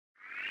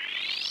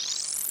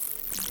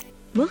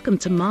Welcome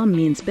to Mom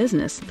Means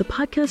Business, the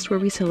podcast where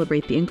we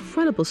celebrate the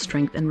incredible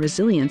strength and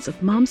resilience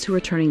of moms who are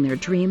turning their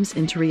dreams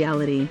into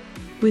reality.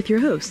 With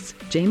your hosts,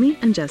 Jamie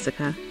and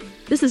Jessica.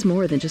 This is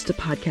more than just a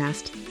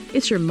podcast.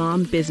 It's your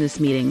mom business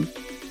meeting.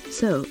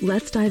 So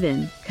let's dive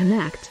in,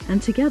 connect,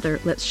 and together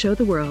let's show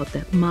the world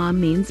that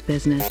mom means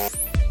business.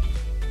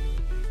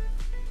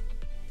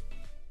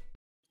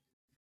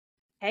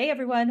 Hey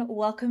everyone,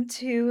 welcome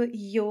to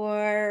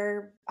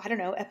your,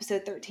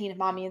 episode 13 of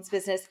Mom Means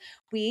Business.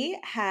 We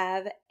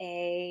have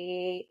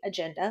a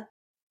agenda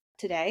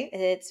today.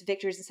 It's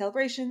victories and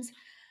celebrations.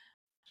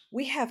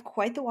 We have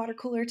quite the water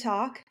cooler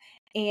talk,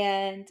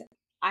 and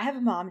I have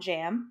a mom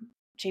jam.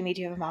 Jamie,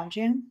 do you have a mom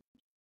jam?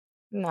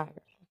 No.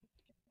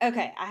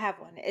 Okay, I have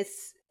one.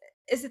 It's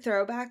a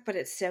throwback, but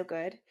it's so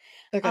good.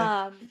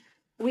 Okay.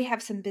 We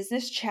have some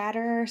business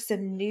chatter,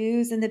 some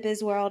news in the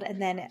biz world,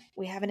 and then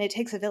we have an It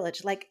Takes a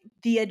Village. Like,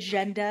 the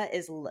agenda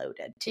is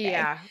loaded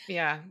today.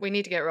 Yeah. We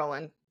need to get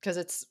rolling because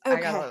it's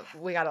Okay.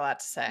 we got a lot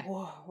to say.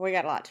 Whoa, we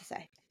got a lot to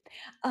say.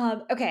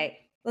 Okay,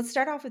 let's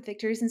start off with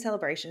victories and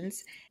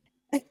celebrations.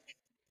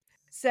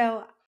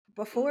 So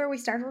before we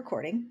started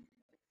recording,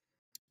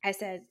 I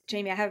said,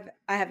 Jamie, I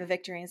have a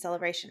victory and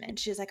celebration. And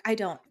she was like, I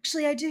don't.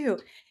 Actually, I do.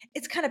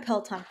 It's kind of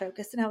Peloton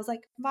focused. And I was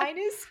like, mine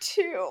is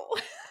too.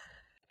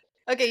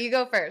 Okay, you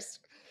go first.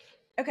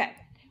 Okay.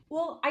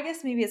 Well, I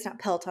guess maybe it's not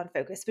Peloton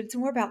focused, but it's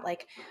more about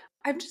like,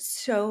 I'm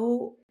just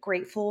so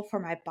grateful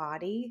for my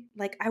body.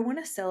 Like, I want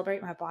to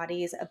celebrate my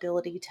body's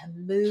ability to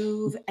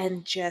move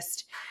and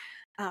just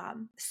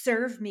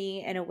serve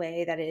me in a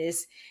way that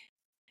is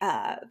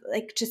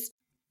just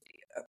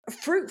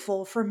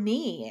fruitful for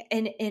me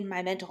and in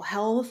my mental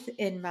health,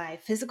 in my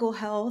physical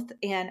health.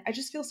 And I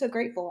just feel so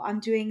grateful. I'm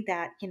doing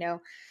that,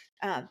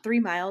 3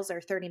 miles or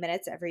 30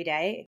 minutes every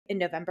day in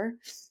November.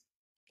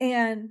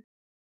 And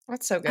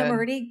That's so good. I'm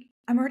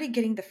already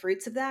getting the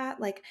fruits of that.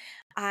 Like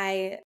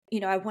I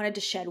wanted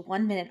to shed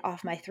 1 minute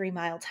off my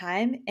 3-mile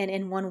time. And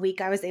in 1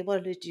 week I was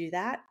able to do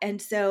that. And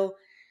so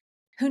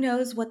who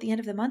knows what the end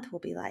of the month will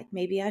be like?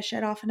 Maybe I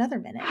shed off another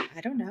minute.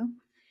 I don't know.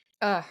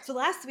 So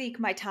last week,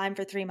 my time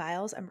for 3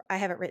 miles, I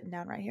have it written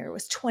down right here,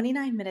 was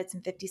 29 minutes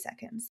and 50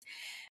 seconds.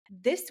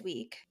 This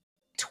week,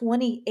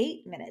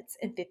 28 minutes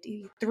and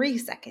 53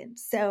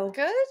 seconds. So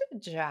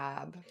good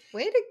job.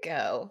 Way to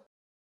go.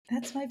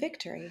 that's my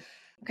victory. Okay.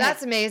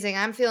 That's amazing.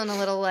 I'm feeling a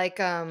little like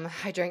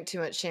I drank too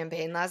much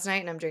champagne last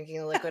night and I'm drinking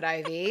a liquid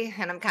IV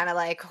and I'm kind of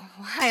like,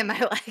 why am I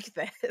like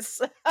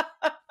this?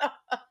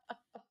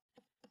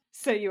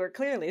 So you were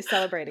clearly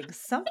celebrating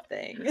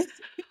something.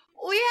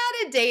 We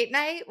had a date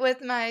night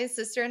with my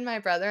sister and my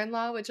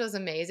brother-in-law, which was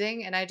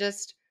amazing. And it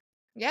just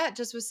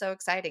was so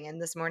exciting. And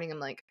this morning I'm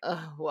like,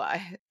 oh,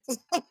 why?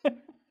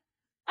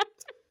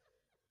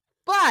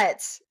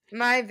 But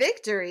my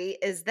victory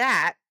is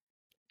that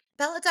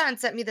Peloton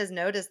sent me this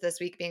notice this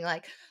week being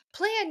like,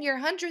 plan your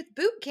 100th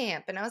boot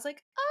camp. And I was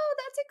like, oh,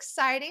 that's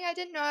exciting. I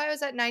didn't know I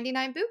was at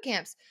 99 boot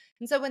camps.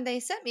 And so when they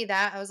sent me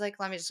that, I was like,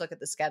 let me just look at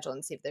the schedule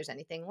and see if there's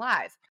anything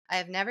live. I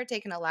have never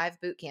taken a live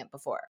boot camp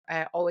before.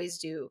 I always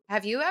do.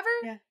 Have you ever?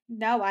 Yeah.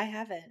 No, I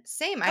haven't.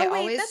 Same.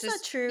 That's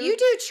not true. You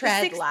do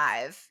tread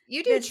live.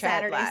 You do tread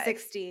Saturday live.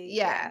 60.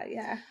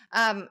 Yeah.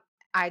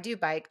 I do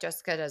bike.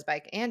 Jessica does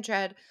bike and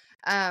tread.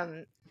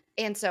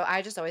 And so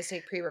I just always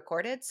take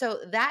pre-recorded. So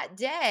that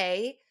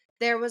day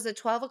there was a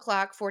 12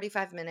 o'clock,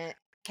 45-minute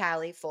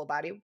Cali full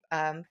body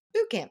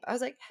boot camp. I was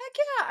like, heck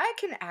yeah, I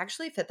can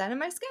actually fit that in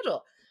my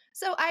schedule.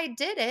 So I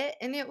did it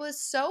and it was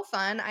so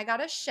fun. I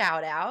got a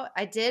shout out.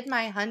 I did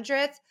my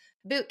 100th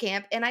boot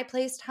camp and I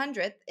placed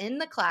 100th in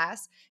the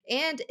class.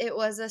 And it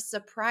was a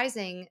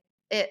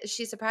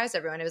she surprised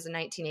everyone. It was a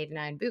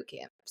 1989 boot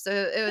camp. So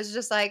it was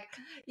just like,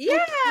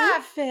 yeah,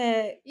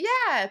 perfect.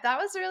 Yeah, that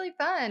was really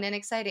fun and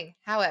exciting.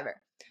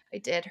 However, I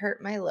did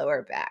hurt my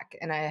lower back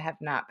and I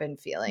have not been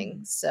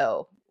feeling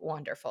so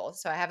wonderful.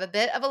 So I have a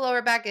bit of a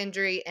lower back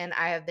injury and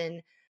I have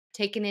been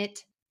taking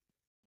it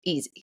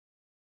easy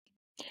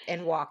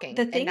and walking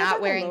and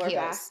not wearing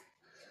heels.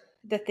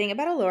 The thing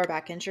about a lower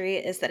back injury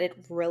is that it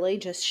really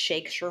just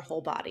shakes your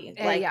whole body.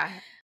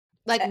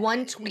 Like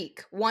one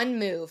tweak, one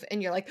move,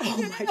 and you're like,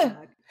 oh my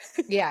God.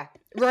 Yeah.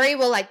 Rory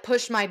will like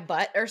push my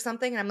butt or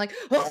something, and I'm like,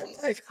 oh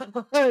my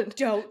God.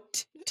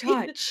 Don't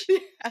touch.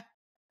 Yeah.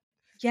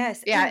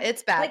 Yes. Yeah,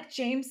 it's bad. Like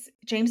James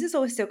is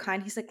always so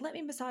kind. He's like, let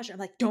me massage it. I'm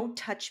like, don't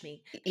touch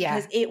me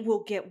because it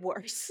will get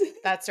worse.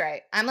 That's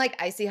right. I'm like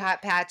icy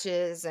hot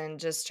patches and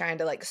just trying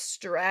to like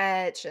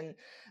stretch and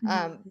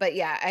but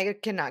yeah, I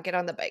cannot get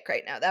on the bike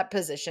right now. That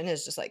position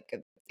is just like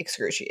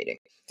excruciating.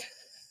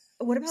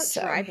 What about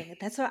driving?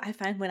 That's what I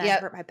find when I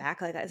hurt my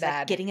back like that. It's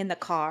like getting in the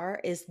car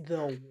is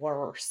the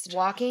worst.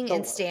 Walking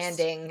and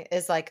standing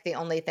is like the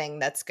only thing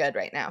that's good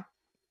right now.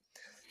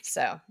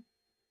 So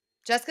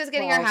Jessica's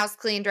getting her house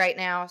cleaned right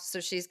now, so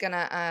she's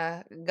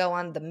gonna go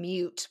on the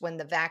mute when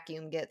the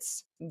vacuum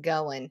gets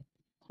going,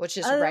 which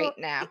is right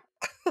now.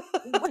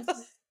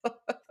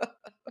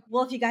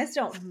 Well, if you guys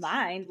don't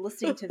mind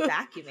listening to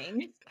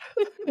vacuuming.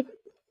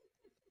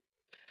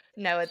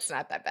 No, it's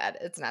not that bad.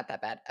 It's not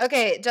that bad.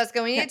 Okay,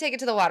 Jessica, we need to take it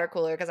to the water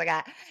cooler because I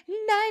got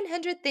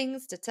 900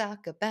 things to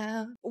talk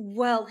about.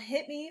 Well,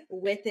 hit me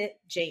with it,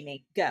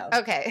 Jamie. Go.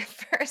 Okay,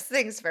 first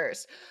things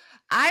first.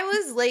 I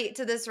was late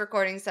to this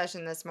recording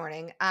session this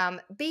morning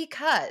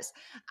because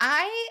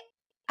I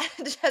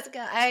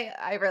Jessica,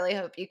 I really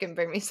hope you can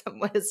bring me some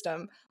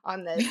wisdom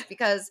on this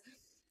because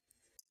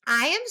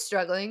I am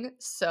struggling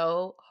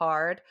so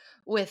hard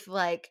with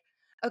like,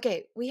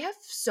 okay, we have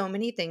so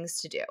many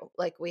things to do.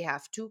 Like we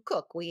have to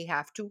cook, we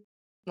have to,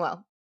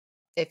 well,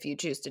 if you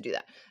choose to do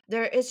that.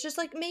 There it's just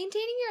like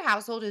maintaining your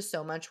household is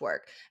so much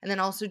work and then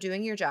also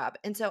doing your job.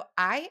 And so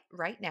I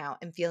right now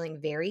am feeling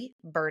very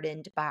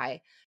burdened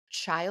by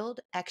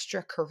child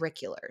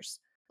extracurriculars.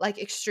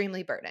 Like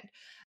extremely burdened.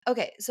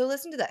 Okay, so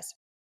listen to this.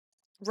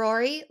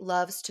 Rory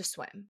loves to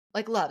swim,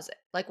 like loves it,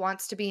 like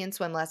wants to be in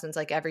swim lessons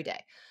like every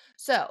day.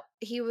 So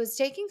he was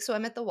taking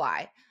swim at the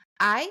Y.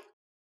 I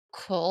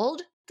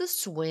called the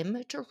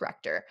swim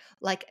director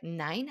like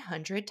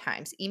 900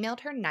 times, emailed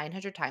her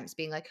 900 times,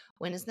 being like,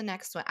 when is the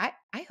next swim? I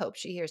hope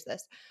she hears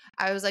this.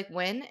 I was like,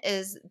 when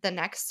is the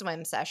next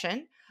swim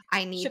session?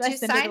 I need Should I to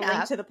send her the sign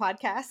link up. to the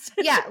podcast?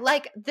 Yeah,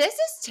 like this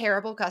is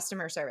terrible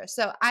customer service.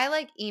 So I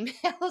like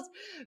emailed,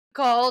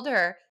 called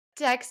her,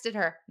 texted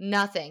her,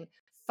 nothing.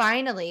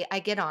 Finally, I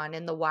get on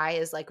and the Y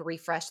is like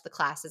refresh the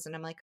classes. And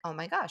I'm like, oh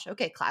my gosh,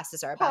 okay,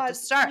 classes are about to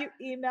Pause. start. You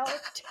emailed,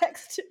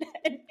 texted,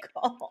 and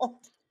called.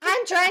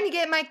 I'm trying to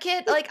get my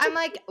kid, like, I'm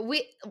like,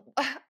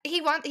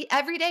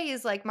 every day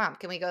he's like, Mom,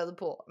 can we go to the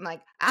pool? I'm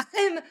like,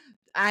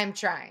 I'm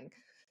trying.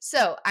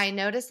 So I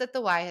noticed that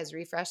the Y has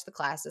refreshed the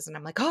classes and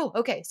I'm like, oh,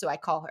 okay. So I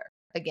call her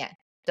again,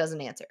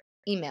 doesn't answer,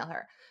 email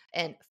her.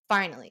 And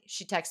finally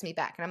she texts me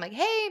back and I'm like,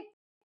 hey,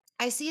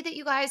 I see that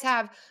you guys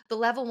have the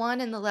level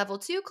 1 and the level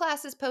 2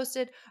 classes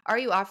posted. Are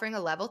you offering a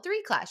level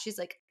 3 class? She's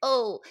like,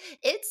 oh,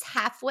 it's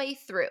halfway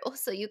through,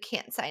 so you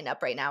can't sign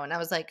up right now. And I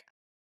was like,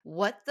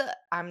 what the?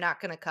 I'm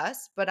not going to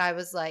cuss, but I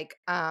was like,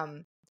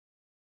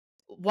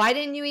 why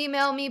didn't you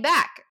email me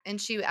back?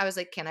 And I was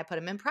like, can I put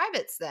them in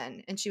privates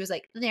then? And she was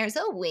like, there's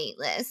a wait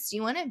list.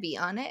 You want to be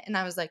on it? And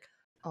I was like,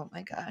 oh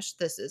my gosh,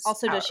 this is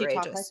Also, does she talk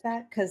like outrageous.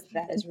 that? Because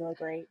that is really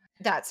great.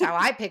 That's how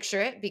I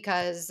picture it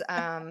because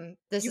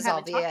this You is all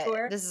haven't talked via to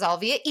her? this is all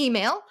via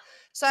email.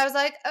 So I was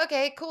like,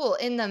 okay, cool.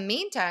 In the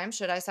meantime,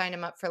 should I sign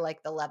him up for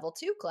like the level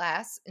 2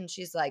 class? And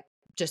she's like,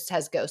 just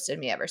has ghosted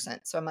me ever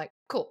since. So I'm like,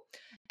 cool.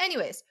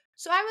 Anyways,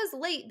 so I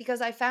was late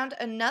because I found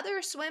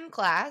another swim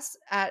class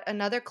at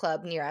another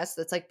club near us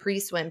that's like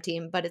pre-swim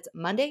team, but it's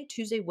Monday,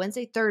 Tuesday,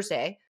 Wednesday,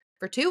 Thursday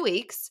for 2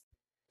 weeks.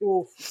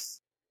 Oof.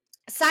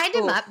 Signed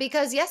him Oof. up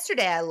because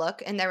yesterday I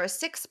look and there were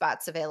 6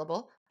 spots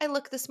available. I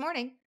look this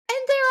morning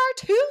and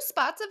there are 2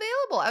 spots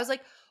available. I was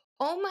like,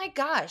 oh my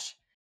gosh,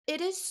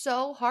 it is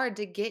so hard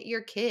to get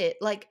your kid.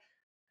 Like,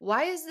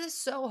 why is this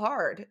so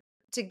hard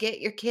to get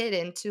your kid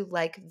into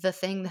like the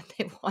thing that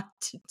they want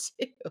to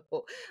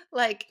do?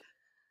 Like,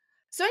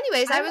 so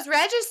anyways, I was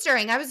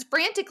registering. I was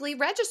frantically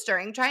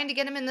registering, trying to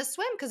get him in the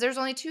swim because there's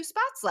only 2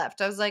 spots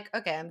left. I was like,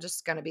 okay, I'm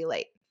just going to be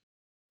late.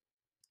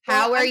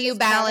 How are you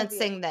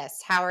balancing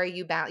this? How are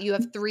you you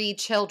have 3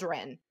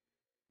 children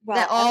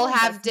that all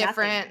have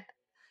different.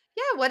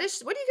 Yeah, what are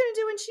you going to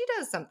do when she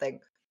does something?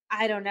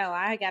 I don't know.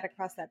 I got to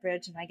cross that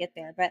bridge when I get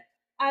there. But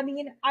I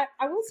mean,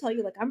 I will tell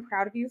you, like, I'm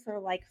proud of you for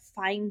like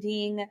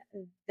finding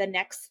the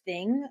next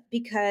thing,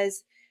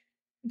 because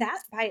that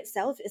by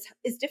itself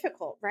is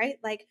difficult, right?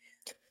 Like,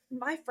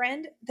 my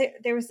friend,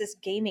 there was this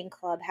gaming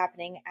club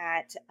happening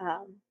at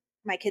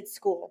my kid's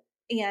school.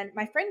 And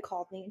my friend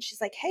called me and she's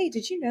like, hey,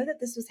 did you know that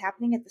this was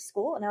happening at the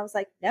school? And I was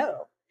like,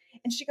 no.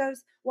 And she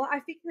goes, well,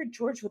 I figured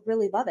George would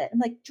really love it. I'm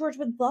like, George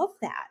would love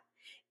that.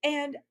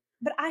 And,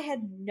 but I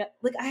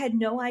had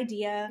no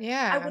idea. I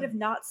Yeah. would have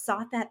not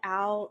sought that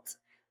out.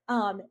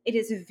 It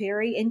is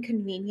very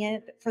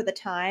inconvenient for the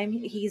time.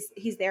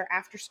 He's there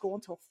after school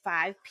until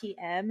 5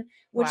 p.m.,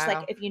 which,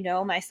 like, Wow. if you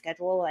know my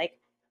schedule, like,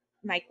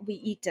 we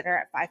eat dinner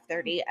at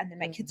 5:30 and then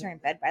my kids are in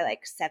bed by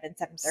like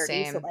 7:30. So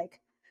Same.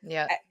 like,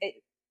 Yeah.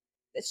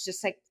 it's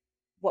just like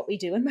what we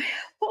do in my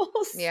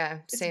house. Yeah.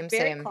 It's Same,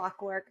 very same.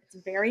 clockwork. It's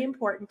very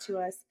important to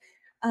us.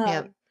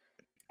 Yep.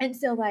 And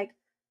so like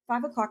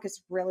 5 o'clock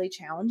is really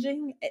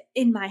challenging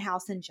in my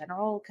house in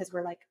general, because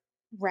we're like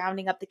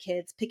rounding up the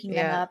kids, picking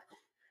them Yeah. up.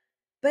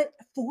 But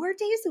 4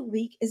 days a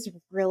week is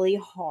really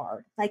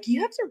hard. Like, you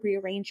have to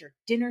rearrange your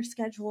dinner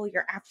schedule,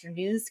 your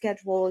afternoon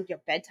schedule, your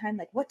bedtime.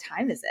 Like, what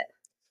time is it?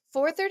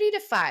 4:30 to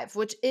 5,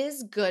 which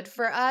is good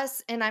for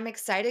us, and I'm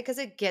excited because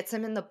it gets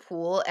him in the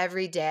pool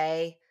every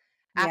day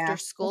after Yeah,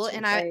 school, that's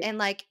and great.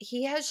 like,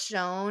 he has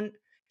shown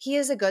he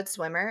is a good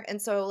swimmer, and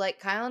so, like,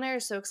 Kyle and I are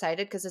so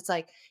excited because it's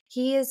like,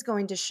 he is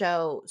going to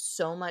show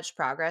so much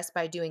progress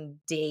by doing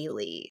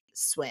daily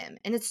swim,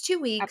 and it's 2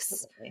 weeks,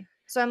 Absolutely.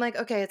 so I'm like,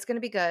 "Okay, it's gonna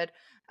be good."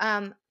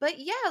 But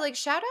yeah, like,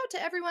 shout out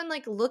to everyone,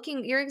 like,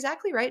 looking you're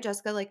exactly right,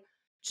 Jessica, like,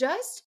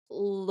 just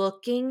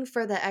looking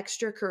for the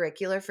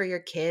extracurricular for your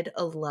kid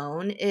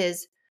alone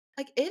is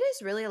Like, it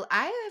is really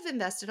I have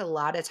invested a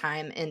lot of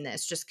time in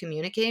this, just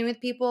communicating with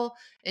people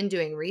and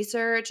doing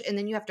research, and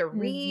then you have to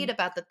read Mhm.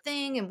 about the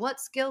thing and what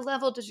skill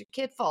level does your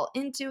kid fall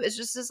into. It's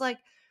just this, like,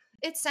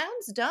 it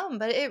sounds dumb,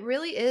 but it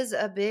really is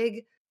a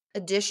big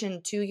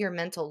addition to your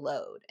mental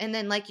load. And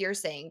then, like you're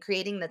saying,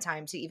 creating the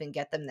time to even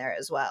get them there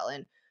as well.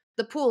 And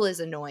the pool is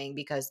annoying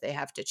because they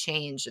have to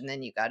change, and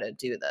then you got to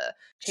do the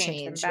Change them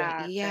change when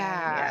back, and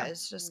yeah, yeah.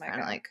 it's Oh just my kind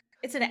of god. like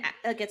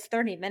Like, it's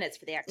 30 minutes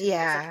for the activity.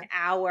 There's, like, yeah, an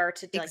hour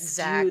to, like,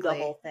 do the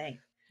whole exactly. thing.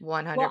 Well,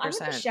 I'm gonna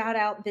 100%. shout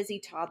out Busy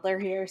Toddler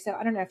here. So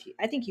I don't know if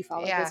I think you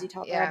follow Yeah, Busy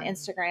Toddler on yeah.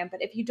 Instagram,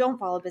 but if you don't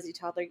follow Busy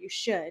Toddler, you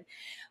should.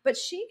 But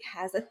she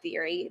has a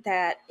theory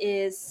that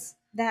is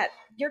that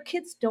your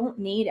kids don't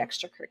need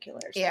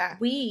extracurriculars. Like, Yeah,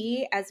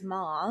 we as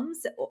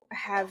moms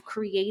have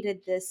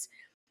created this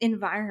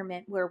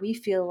environment where we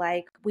feel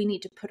like we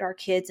need to put our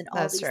kids in all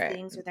that's these right.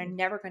 things or they're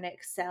never going to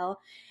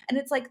excel. And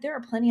it's like there are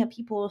plenty of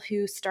people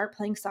who start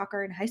playing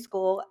soccer in high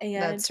school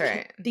and That's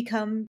right.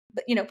 become,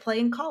 play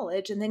in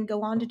college and then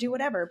go on to do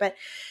whatever. But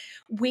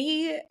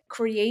we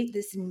create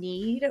this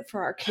need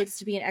for our kids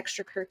to be in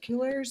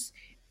extracurriculars.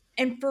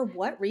 And for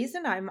what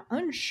reason, I'm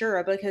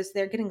unsure, because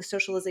they're getting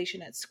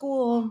socialization at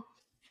school.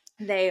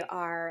 They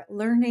are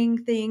learning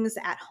things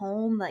at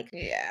home. Like,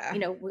 Yeah.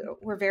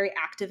 we're very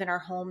active in our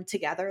home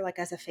together, like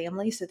as a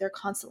family. So they're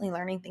constantly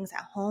learning things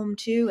at home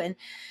too. And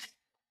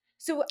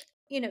so,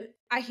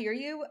 I hear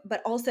you,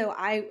 but also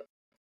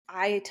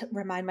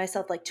remind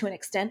myself, like, to an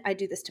extent, I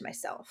do this to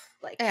myself.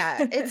 Like,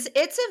 Yeah,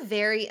 it's a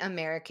very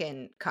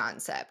American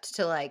concept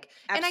to like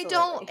and I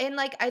don't absolutely. and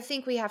like I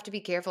think we have to be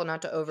careful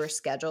not to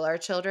overschedule our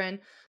children,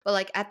 but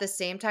like at the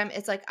same time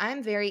it's like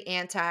I'm very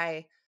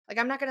anti like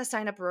I'm not going to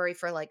sign up Rory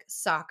for like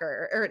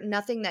soccer or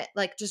nothing that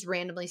like just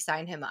randomly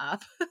sign him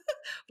up.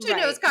 Which I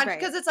know is Right,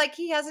 because right. it's like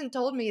he hasn't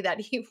told me that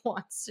he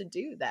wants to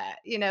do that,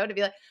 to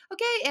be like,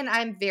 okay. And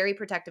I'm very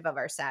protective of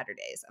our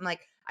Saturdays. I'm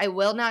like, I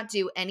will not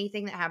do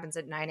anything that happens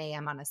at 9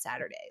 a.m. on a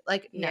Saturday.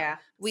 Like, no, Yeah,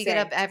 we get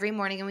up same. every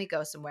morning and we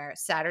go somewhere.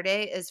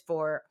 Saturday is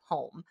for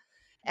home.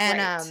 And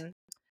Right.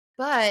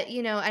 but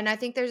and I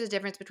think there's a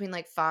difference between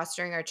like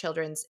fostering our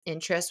children's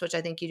interests, which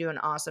I think you do an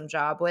awesome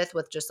job with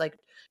just like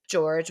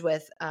George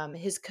with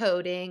his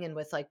coding and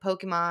with like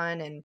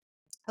Pokemon and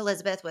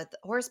Elizabeth with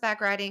horseback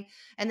riding,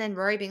 and then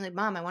Rory being like,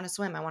 Mom, I want to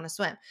swim. I want to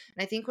swim.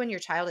 And I think when your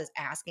child is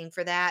asking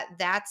for that,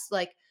 that's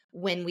like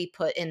when we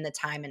put in the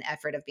time and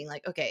effort of being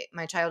like, okay,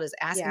 my child is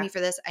asking me Yeah. for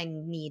this. I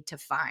need to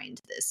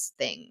find this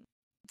thing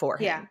for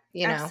Yeah,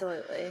 him.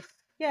 absolutely.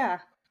 Yeah.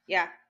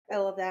 Yeah. I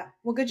love that.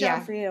 Well, good job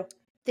Yeah. for you.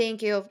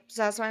 Thank you.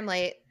 So that's why I'm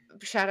late.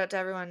 Shout out to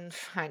everyone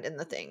finding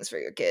the things for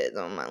your kids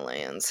on my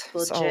lands.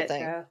 It's the whole Legit,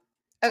 thing. bro.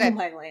 Oh Okay.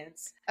 my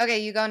lands. Okay.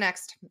 You go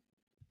next.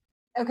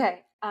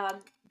 Okay.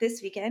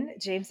 This weekend,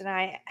 James and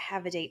I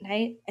have a date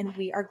night and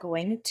we are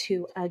going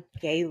to a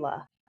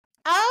gala.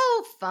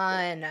 Oh,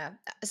 fun.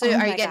 So Oh are you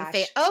my getting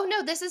gosh. Oh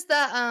no, this is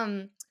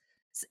the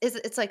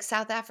it's like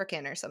South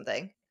African or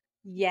something.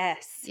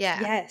 Yes. Yeah.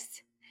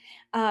 Yes.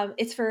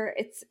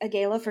 It's a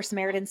gala for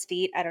Samaritan's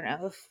Feet. I don't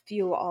know if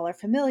you all are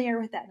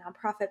familiar with that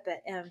nonprofit,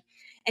 but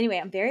anyway,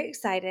 I'm very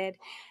excited.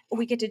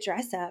 We get to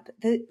dress up.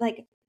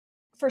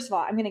 First of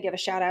all, I'm going to give a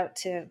shout out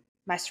to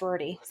my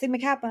sorority, Sigma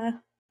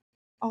Kappa,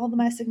 all the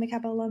my Sigma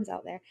Kappa alums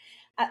out there.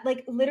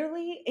 Like,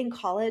 literally in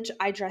college,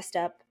 I dressed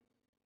up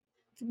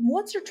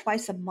once or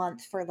twice a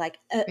month for like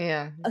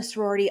Yeah. a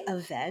sorority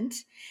event.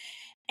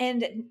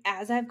 And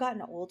as I've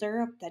gotten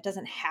older, that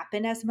doesn't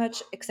happen as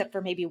much, except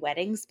for maybe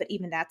weddings, but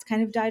even that's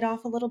kind of died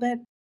off a little bit.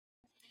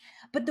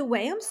 But the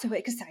way I'm so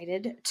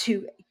excited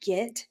to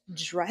get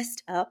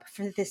dressed up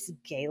for this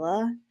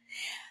gala,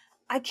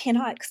 I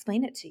cannot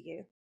explain it to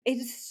you. It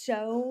is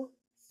so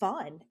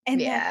fun. And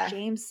that Yeah.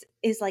 James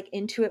is like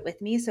into it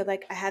with me. So,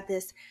 like, I have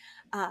this,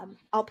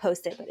 I'll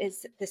post it, but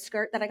it's the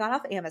skirt that I got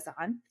off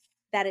Amazon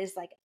that is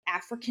like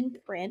African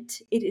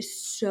print. It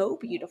is so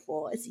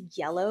beautiful. It's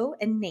yellow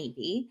and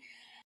navy.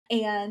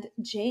 And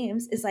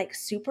James is like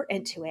super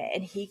into it.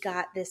 And he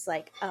got this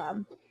like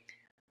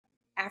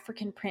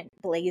African print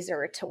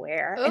blazer to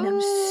wear. And I'm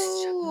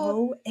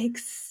Oh. so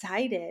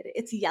excited.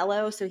 It's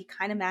yellow, so he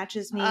kind of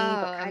matches me, but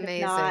Oh, kind of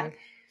not. amazing.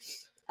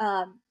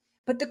 Um,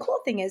 but the cool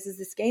thing is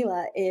this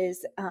gala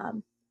is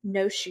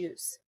no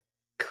shoes.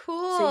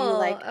 Cool. So you Oh,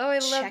 like I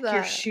love check your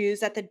that.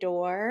 shoes at the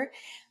door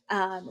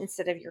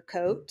instead of your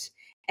coat.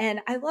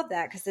 And I love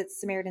that because it's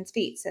Samaritan's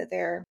Feet. So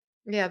they're,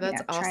 Yeah,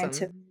 that's trying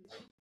to awesome.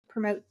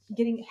 promote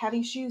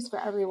having shoes for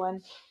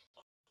everyone.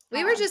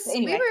 We were But just we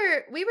anyway,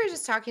 were we were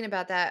just talking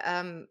about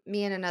that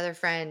me and another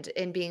friend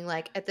and being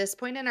like at this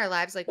point in our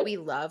lives like we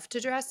love to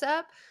dress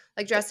up,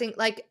 like dressing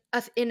like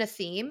in a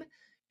theme.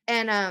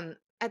 And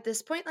at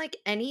this point like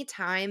any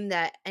time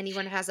that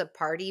anyone has a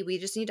party, we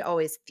just need to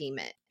always theme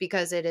it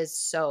because it is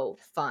so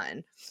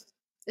fun.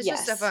 It's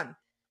just so yes, fun.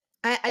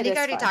 I it think I is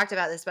already fun. talked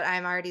about this, but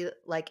I'm already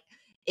like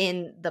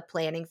in the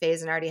planning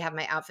phase and already have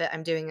my outfit.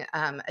 I'm doing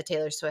a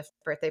Taylor Swift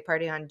birthday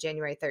party on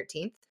January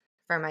 13th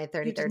for my You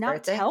did 33rd not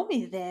birthday. tell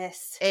me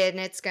this. And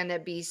it's gonna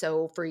be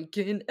so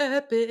freaking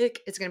epic.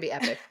 It's gonna be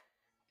epic.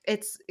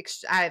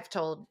 I've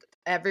told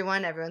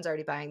everyone's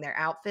already buying their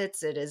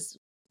outfits. It is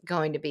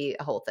going to be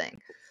a whole thing.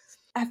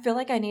 I feel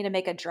like I need to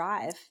make a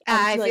drive.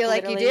 I I'm feel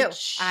like you literally do.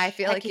 I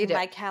feel like you checking do.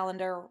 my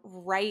calendar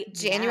right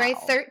January now.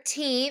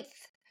 13th,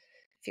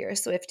 if you're a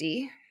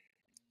Swiftie,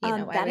 you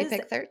know why That we is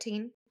pick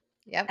 13.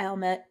 Yep.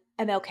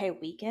 MLK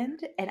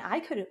weekend, and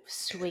I could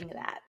swing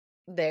that.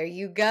 There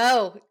you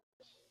go.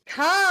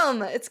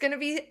 Come. It's going to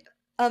be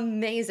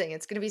amazing.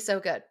 It's going to be so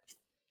good.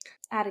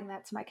 Adding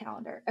that to my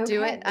calendar. Do Okay, it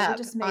well, we up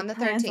just on made the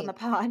plans on the 13th.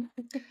 pod.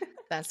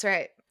 That's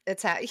right.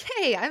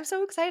 Yay, I'm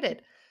so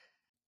excited.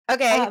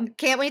 Okay,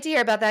 can't wait to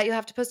hear about that. You'll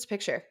have to post a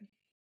picture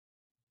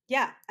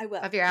Yeah, I will.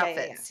 of your Yeah.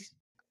 outfits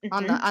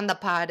Mhm. on the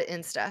pod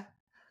Insta.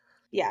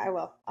 Yeah, I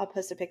will. I'll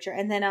post a picture,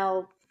 and then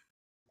I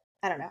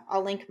don't know,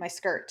 I'll link my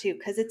skirt too,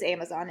 because it's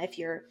Amazon if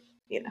you're,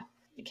 in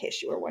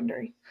case you were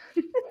wondering.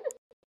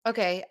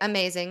 Okay,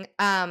 amazing.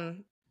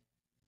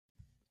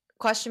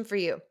 Question for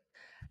you.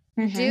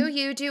 Do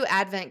you do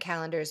advent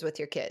calendars with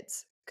your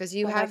kids? Because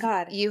Oh my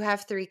God. you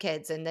have 3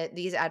 kids, and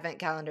these advent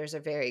calendars are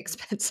very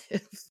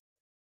expensive.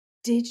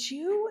 Did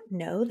you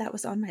know that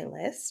was on my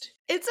list?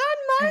 It's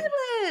on my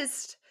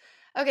list.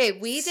 Okay,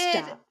 we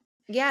did. Stop.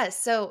 Yeah,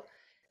 so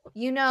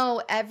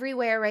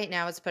everywhere right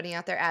now is putting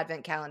out their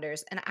advent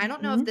calendars. And I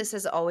don't know if Mhm. this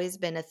has always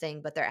been a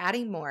thing, but they're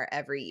adding more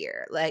every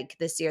year. Like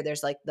this year,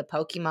 there's like the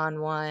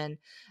Pokemon one.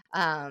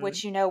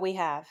 Which we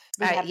have.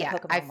 We have the Yeah, I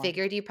Pokemon one.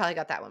 figured you probably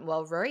got that one.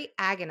 Well, Rory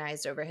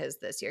agonized over his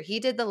this year. He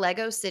did the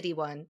Lego City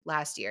one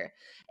last year.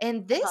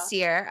 And this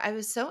year, I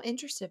was so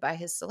interested by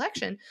his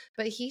selection,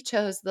 but he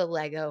chose the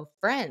Lego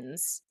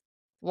Friends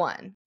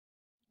one.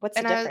 What's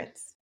the And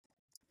difference?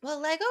 well,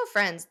 Lego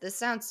Friends,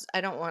 I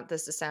don't want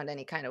this to sound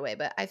any kind of way,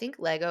 but I think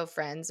Lego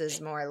Friends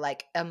is more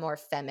like a more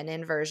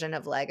feminine version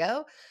of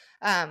Lego.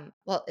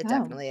 Well, it Oh.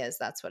 definitely is.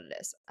 That's what it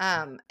is.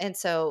 And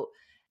so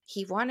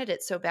he wanted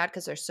it so bad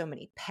because there's so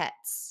many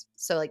pets.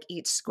 So like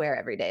each square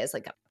every day is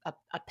like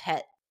a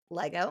pet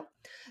Lego.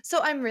 So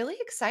I'm really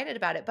excited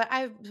about it. But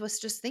I was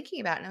just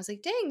thinking about it and I was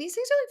like, dang, these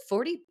things are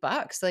like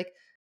 $40. Like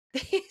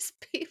these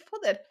people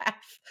that have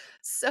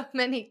so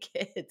many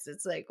kids,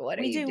 it's like, what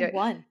are We you do doing?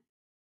 one.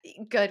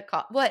 Good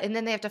call. What? And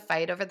then they have to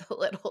fight over the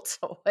little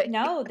toy.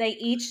 No, they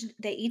each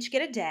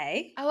get a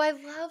day. Oh, I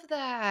love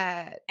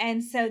that.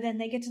 And so then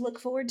they get to look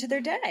forward to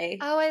their day.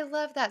 Oh, I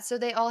love that. So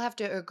they all have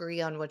to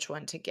agree on which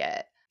one to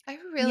get. I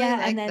really Yeah,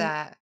 like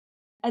that.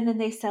 and then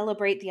they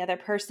celebrate the other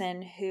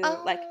person who,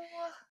 like,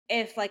 Oh,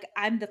 if like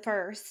I'm the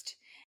first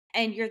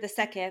and you're the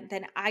second,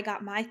 then I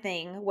got my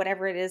thing,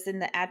 whatever it is in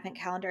the advent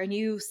calendar, and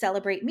you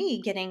celebrate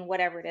me getting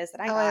whatever it is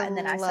that I oh, I got, and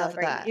then I love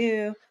celebrate that.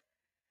 you.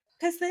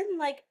 Because then,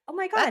 like, oh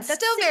my God, That's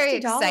that's still very $60.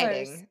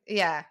 exciting.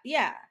 Yeah.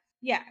 Yeah,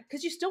 yeah,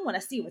 because you still want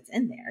to see what's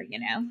in there,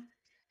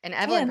 And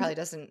Evelyn And probably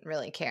doesn't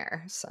really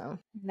care. So,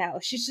 no,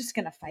 she's just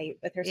gonna fight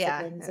with her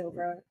yeah. siblings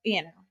over,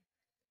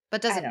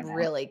 But I doesn't don't know.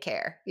 really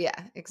care. Yeah,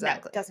 No,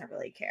 exactly. doesn't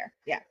really care.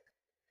 Yeah,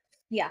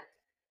 yeah.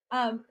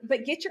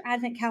 But get your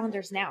advent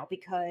calendars now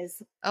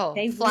because Oh,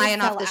 they will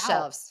flying off sell the out.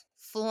 shelves.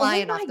 Oh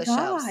Flying off my the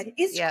shelves. God,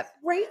 it's Yep.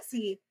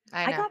 crazy.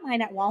 I I know. got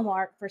mine at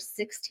Walmart for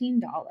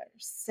 $16. Oh,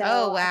 So I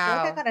feel like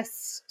I wow. got a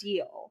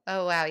steal.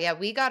 Oh, wow. Yeah,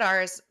 we got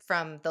ours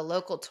from the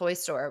local toy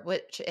store,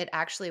 which it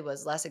actually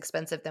was less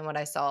expensive than what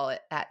I saw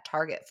it at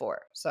Target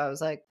for. So I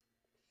was like,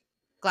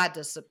 glad to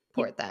Yeah.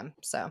 support them.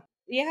 So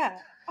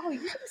Yeah. Oh, you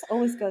guys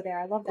always go there.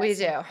 I love that we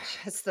so do. much.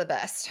 It's the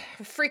best.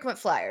 Frequent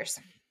flyers.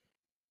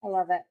 I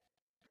love it.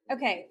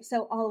 Okay,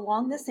 so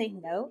along the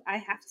same note, I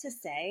have to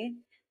say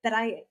that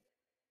I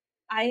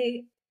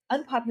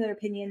unpopular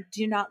opinion,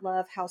 do not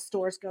love how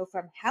stores go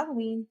from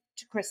Halloween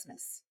to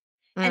Christmas.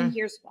 And Mm.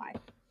 here's why.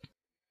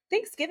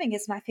 Thanksgiving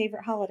is my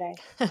favorite holiday.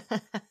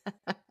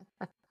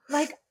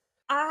 Like,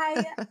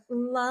 I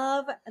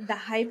love the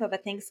hype of a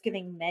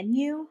Thanksgiving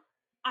menu.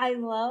 I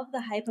love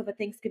the hype of a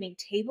Thanksgiving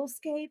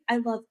tablescape. I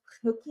love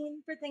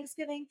cooking for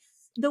Thanksgiving.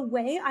 The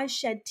way I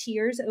shed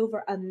tears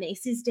over a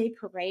Macy's Day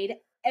Parade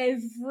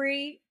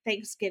every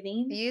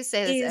Thanksgiving You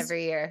say this is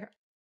every year.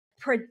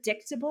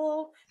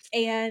 predictable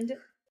and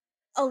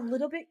a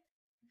little bit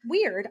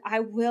weird,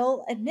 I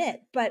will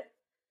admit, but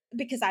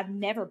because I've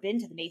never been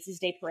to the Macy's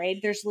Day Parade,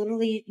 there's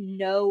literally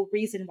no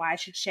reason why I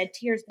should shed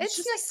tears. It's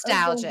It's just like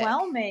nostalgic.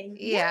 overwhelming.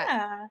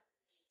 Yeah.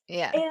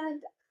 Yeah. Yeah.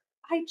 And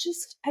I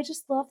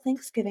just love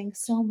Thanksgiving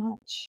so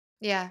much.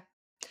 Yeah.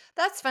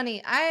 That's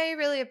funny. I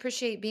really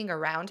appreciate being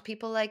around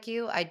people like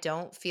you. I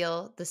don't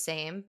feel the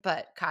same,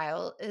 but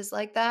Kyle is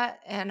like that.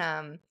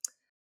 And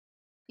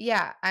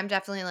yeah, I'm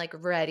definitely like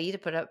ready to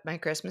put up my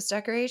Christmas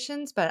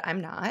decorations, but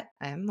I'm not.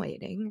 I'm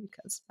waiting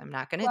because I'm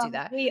not going to do Well,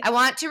 that. I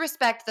want to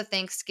respect the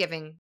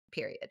Thanksgiving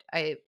period.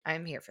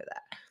 I'm here for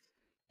that.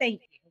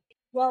 thank you.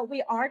 Well,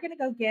 we are going to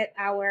go get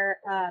our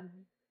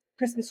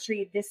Christmas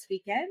tree this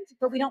weekend,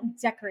 but we don't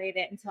decorate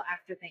it until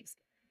after Thanksgiving.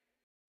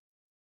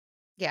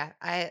 Yeah,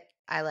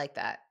 I like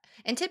that.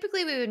 And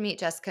typically we would meet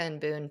Jessica and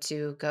Boone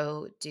to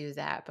go do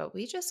that, but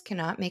we just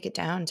cannot make it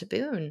down to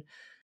Boone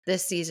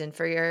this season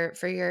for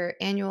your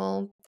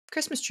annual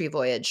Christmas tree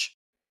voyage.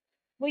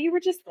 Well, you were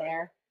just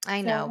there.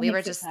 I So know. it We were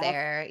makes it just tough.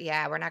 there.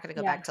 Yeah, we're not going to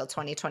go Yeah. back till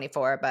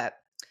 2024, but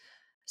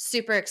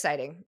super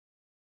exciting.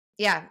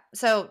 Yeah.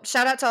 So,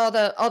 shout out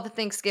to all the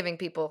Thanksgiving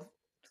people.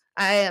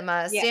 I am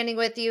Yeah. standing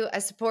with you. I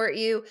support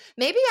you.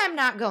 Maybe I'm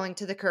not going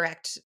to the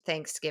correct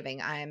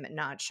Thanksgiving. I'm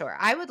not sure.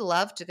 I would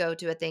love to go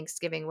to a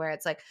Thanksgiving where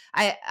it's like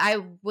I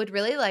would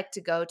really like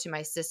to go to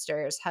my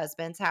sister's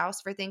husband's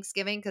house for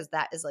Thanksgiving because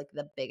that is like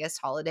the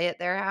biggest holiday at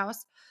their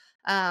house.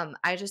 I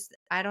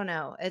don't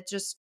know.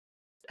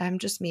 I'm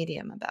just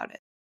medium about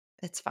it.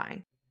 It's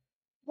fine.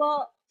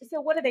 Well,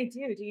 so what do they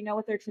do? Do you know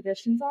what their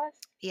traditions are?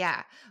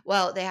 Yeah.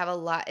 Well, they have a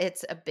lot.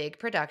 It's a big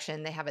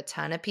production. They have a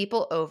ton of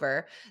people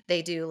over.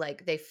 They do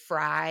like they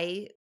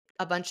fry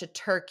a bunch of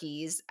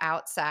turkeys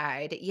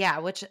outside. Yeah,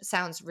 which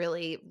sounds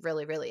really,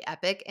 really, really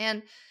epic.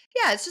 And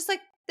yeah, it's just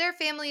like their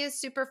family is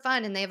super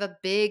fun and they have a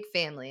big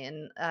family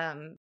and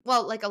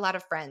well, like a lot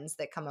of friends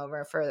that come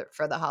over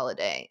for the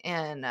holiday.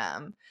 And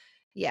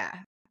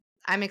yeah,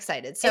 I'm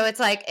excited. So It's it's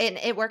like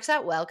it works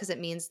out well because it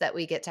means that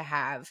we get to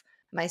have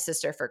my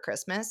sister for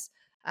Christmas,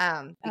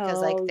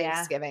 because, like, Oh, yeah.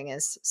 Thanksgiving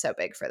is so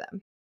big for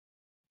them.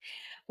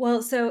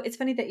 Well, so it's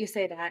funny that you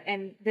say that,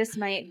 and this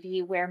might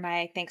be where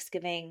my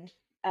Thanksgiving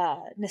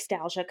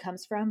nostalgia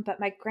comes from.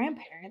 But my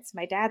grandparents,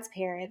 my dad's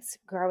parents,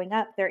 growing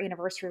up, their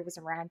anniversary was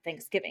around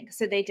Thanksgiving,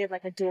 so they did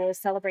like a dual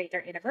celebrate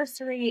their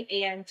anniversary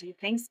and do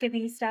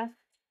Thanksgiving stuff.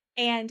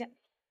 And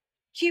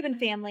Cuban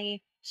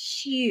family,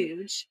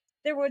 huge.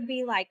 There would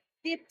be like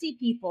 50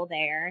 people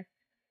there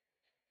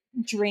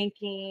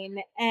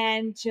drinking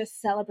and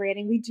just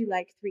celebrating. We do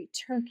like three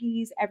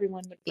turkeys.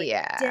 Everyone would bring a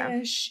Yeah.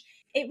 dish.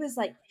 It was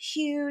like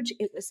huge.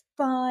 It was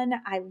fun.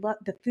 I love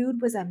the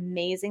food was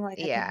amazing. Like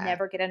I could Yeah.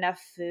 never get enough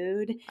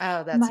food.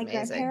 Oh, that's My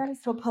amazing.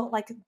 grandparents would put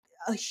like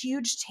a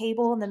huge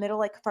table in the middle,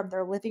 like from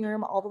their living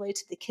room all the way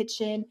to the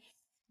kitchen.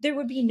 There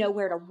would be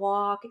nowhere to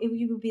walk.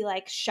 You would be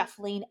like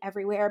shuffling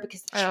everywhere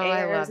because the Oh,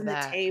 I chairs love and the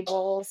that.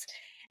 tables.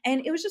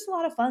 And it was just a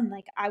lot of fun.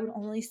 Like I would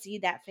only see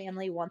that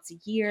family once a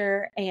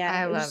year and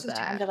I it was love just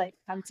a time that. to like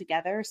come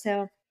together.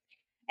 So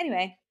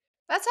anyway,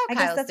 That's how I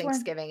guess Kyle's that's where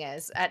Thanksgiving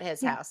is at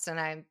his yeah. house, and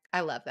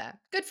I love that.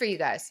 Good for you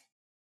guys.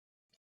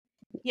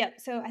 Yep.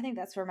 So I think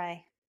that's where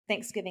my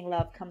Thanksgiving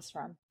love comes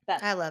from.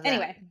 But I love that.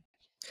 anyway,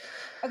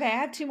 okay, I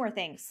have two more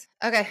things.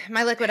 Okay,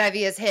 my liquid IV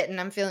is hitting.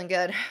 I'm feeling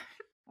good.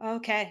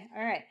 Okay.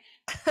 All right.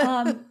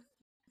 Um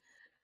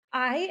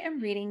I am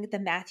reading the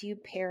Matthew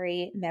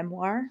Perry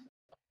memoir.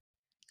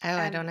 Oh,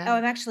 I don't Oh, know.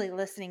 I'm actually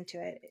listening to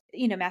it.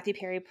 You know, Matthew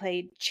Perry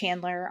played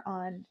Chandler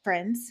on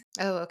Friends,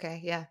 Oh, okay,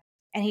 yeah.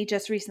 and he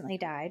just recently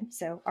died.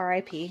 So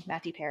R.I.P.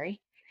 Matthew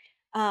Perry.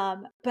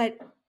 But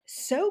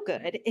so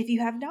good. If you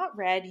have not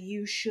read,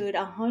 you should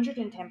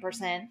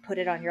 110% put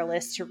it on your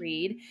list to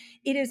read.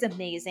 It is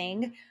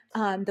amazing.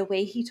 The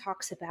way he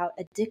talks about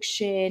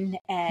addiction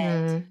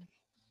and Hmm.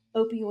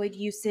 opioid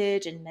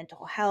usage and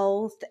mental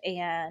health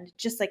and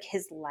just like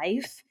his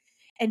life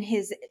and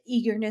his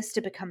eagerness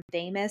to become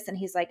famous. And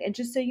he's like, and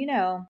just so you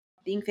know,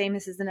 being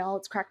famous isn't all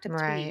it's cracked up to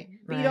Right, be,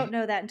 but you don't right.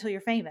 know that until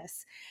you're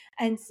famous.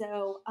 And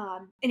so,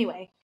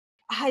 anyway,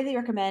 I highly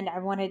recommend. I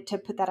wanted to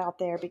put that out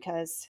there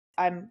because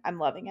I'm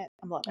loving it.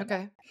 I'm loving it.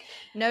 Okay.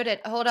 Noted.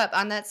 Hold up.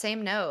 On that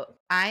same note,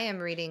 I am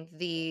reading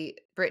the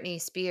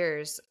Britney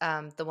Spears,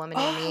 The Woman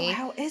in Oh, Me.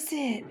 how is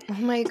it? Oh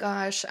my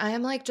gosh, I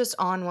am like just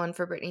on one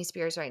for Britney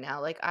Spears right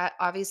now. Like I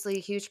obviously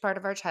a huge part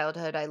of our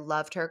childhood. I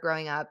loved her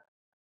growing up.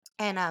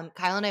 And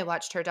Kyle and I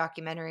watched her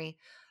documentary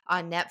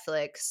on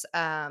Netflix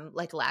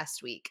like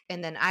last week.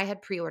 And then I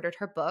had pre-ordered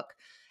her book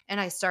and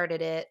I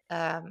started it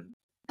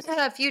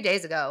a few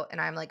days ago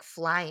and I'm like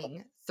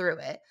flying through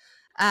it.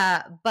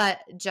 But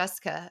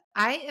Jessica,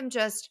 I am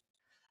just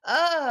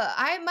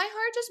I my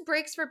heart just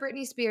breaks for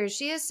Britney Spears.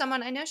 She is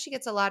someone I know she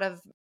gets a lot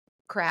of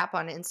crap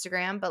on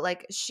Instagram, but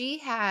like she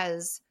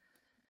has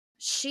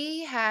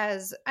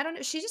I don't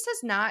know, she just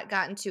has not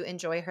gotten to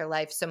enjoy her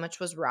life. So much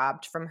was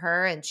robbed from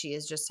her and she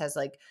is just has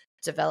like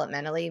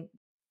developmentally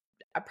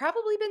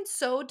probably been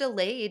so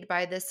delayed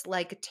by this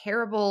like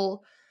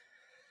terrible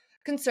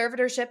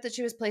conservatorship that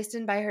she was placed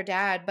in by her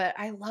dad. But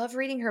I love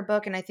reading her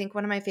book and I think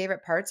one of my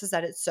favorite parts is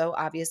that it's so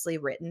obviously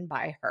written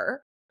by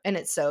her and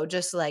it's so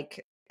just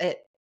like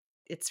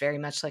it's very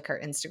much like her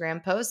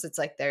Instagram posts. It's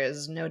like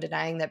there's no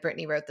denying that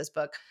Brittany wrote this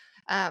book.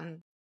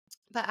 Um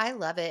but I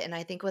love it, and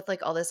I think with,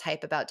 like, all this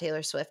hype about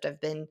Taylor Swift,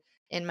 I've been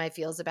in my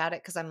feels about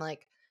it because 'cause I'm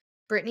like,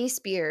 Britney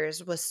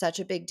Spears was such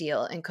a big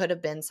deal and could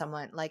have been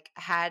someone like,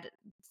 had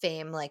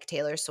fame like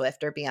Taylor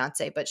Swift or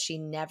Beyoncé, but she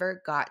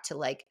never got to,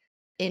 like,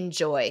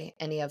 enjoy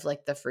any of,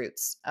 like, the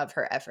fruits of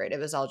her effort. It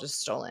was all just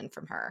stolen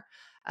from her.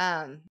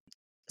 Um,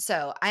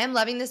 so I am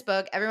loving this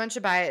book. Everyone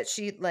should buy it.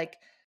 She, like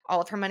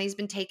all of her money's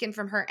been taken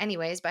from her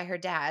anyways by her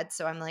dad,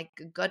 so I'm like,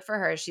 good for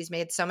her. She's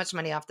made so much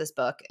money off this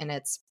book, and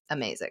it's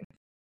amazing.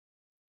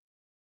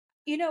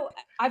 You know,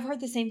 I've heard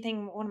the same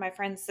thing. One of my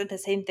friends said the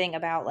same thing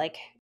about like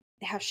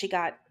how she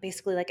got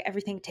basically like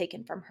everything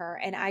taken from her.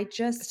 And I It's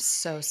just,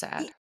 so y-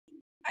 sad.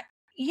 I-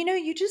 you know,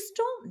 you just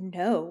don't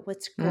know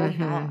what's going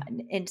Mhm. on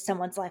in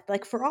someone's life.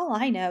 Like, for all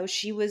I know,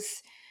 she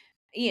was,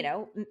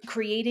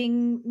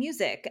 creating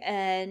music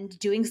and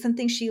doing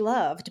something she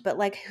loved. But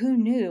like, who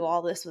knew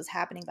all this was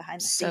happening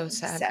behind the So scenes?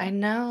 sad. I So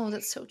know,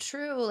 that's so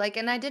true, like,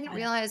 and I didn't I know.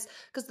 realize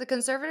because the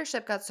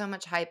conservatorship got so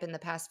much hype in the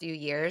past few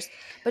years,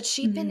 but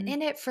she'd been Mhm.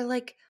 in it for,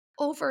 like,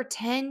 over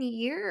 10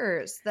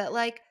 years that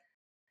like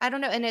I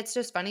don't know, and it's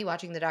just funny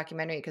watching the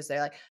documentary because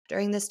they're like,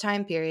 during this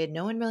time period,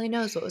 no one really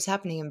knows what was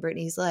happening in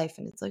Britney's life,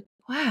 and it's like,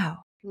 wow.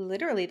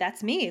 Literally,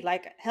 that's me.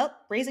 Like, help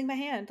raising my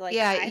hand. Like,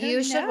 Yeah, I you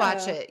don't should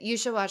watch know. it. You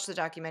should watch the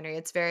documentary.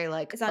 It's very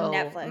like, It's on oh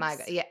my god,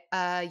 Netflix.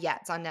 yeah, yeah,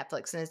 it's on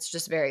Netflix, and it's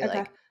just very Okay.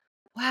 like,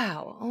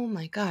 wow, oh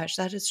my gosh,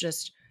 that is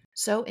just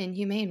so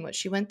inhumane what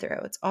she went through.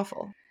 It's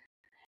awful.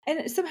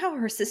 And somehow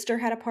her sister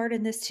had a part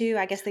in this too.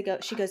 I guess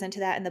she goes into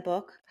that in the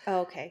book.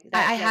 Oh, okay. I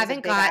That was a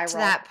haven't big eye got to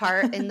roll. that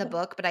part in the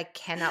book, but I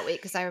cannot wait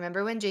because I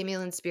remember when Jamie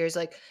Lynn Spears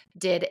like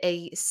did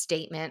a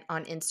statement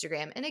on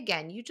Instagram. And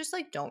again, you just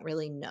like don't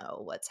really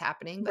know what's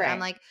happening. But I'm Right.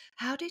 like,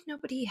 how did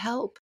nobody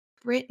help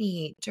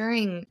Brittany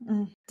during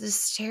Mm,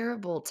 this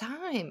terrible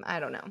time? I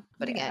don't know.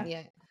 But again, yeah.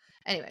 yeah.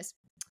 Anyways,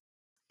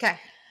 okay.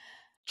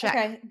 Check.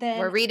 Okay. Then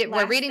We're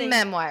last reading thing,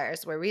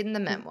 memoirs. We're reading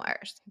the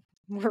memoirs.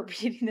 we're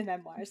reading the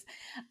memoirs.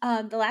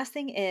 The last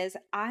thing is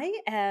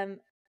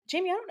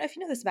Jamie, I don't know if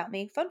you know this about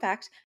me. Fun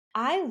fact,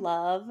 I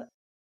love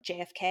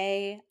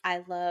JFK.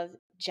 I love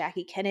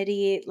Jackie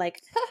Kennedy.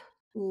 Like,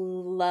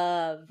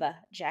 love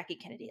Jackie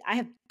Kennedy. I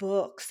have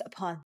books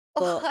upon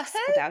What? books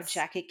about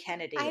Jackie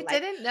Kennedy. I Like,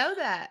 didn't know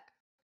that.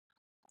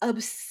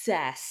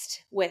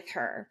 obsessed with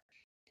her.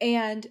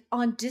 And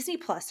on Disney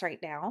Plus right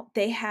now,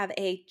 they have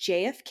a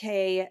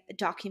JFK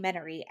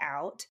documentary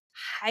out.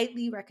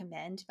 Highly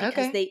recommend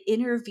because Okay. they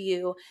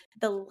interview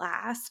the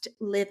last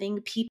living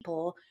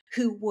people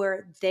who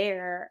were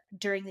there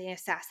during the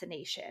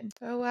assassination.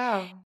 Oh,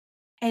 wow.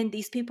 And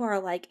these people are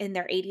like in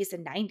their 80s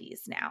and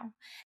 90s now.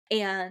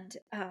 And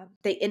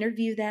they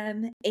interview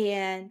them,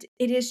 and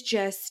it is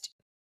just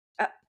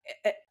uh,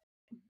 uh,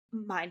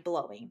 mind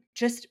blowing,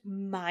 just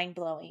mind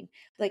blowing.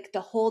 Like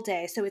the whole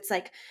day. So it's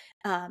like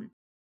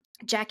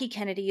Jackie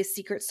Kennedy's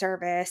Secret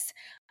Service.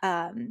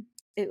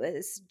 It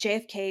was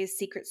JFK's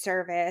Secret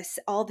Service.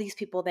 All these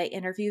people, they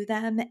interview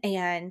them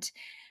and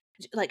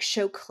like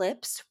show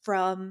clips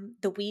from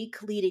the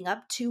week leading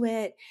up to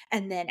it,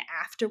 and then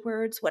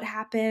afterwards what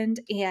happened.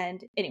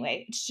 And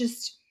anyway, it's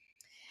just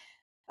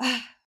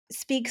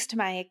speaks to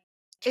my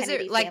Is it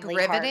Kennedy like family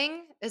heart.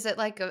 riveting? Is it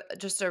like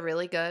just a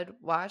really good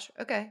watch?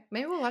 Okay,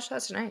 maybe we'll watch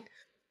that tonight.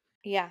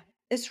 Yeah,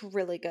 it's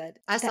really good.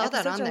 I The saw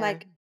that episodes on are there.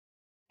 like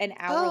an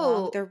hour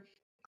long. Oh,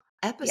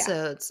 Yeah,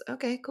 episodes.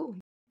 Okay, cool.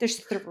 there's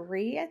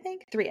three, I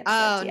think. Three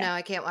episodes, Oh yeah. no,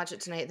 I can't watch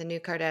it tonight. The new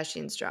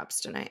Kardashians drops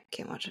tonight.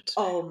 Can't watch it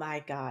tonight. Oh my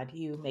God,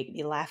 you make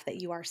me laugh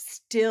that you are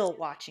still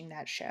watching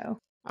that show.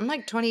 I'm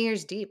like 20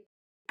 years deep.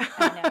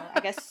 I know.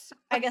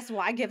 I guess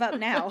why give up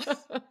now?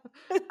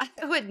 I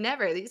would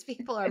never. These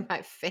people are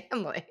my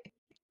family.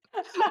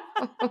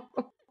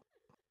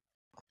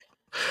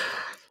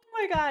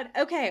 Oh my God.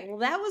 Okay. Well,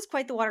 that was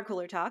quite the water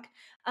cooler talk.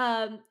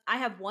 I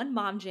have one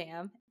mom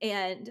jam,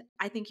 and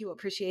I think you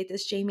appreciate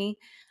this, Jamie.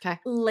 Okay.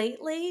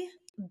 Lately,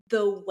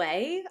 The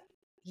Way,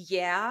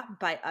 Yeah,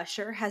 by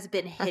Usher has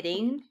been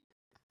hitting.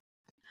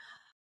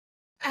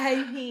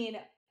 I mean,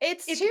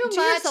 It's if too do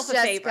much, yourself a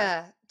favor.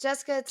 Jessica.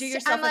 Jessica, Do I'm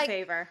yourself a like,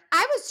 favor.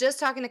 I was just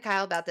talking to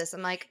Kyle about this.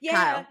 I'm like, Yeah,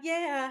 Kyle,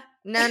 yeah.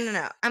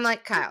 no. I'm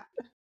like, Kyle,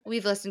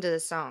 we've listened to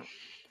this song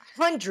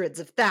hundreds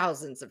of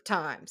thousands of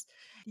times.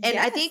 And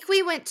I Yes. think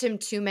we went to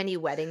too many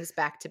weddings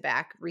back to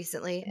back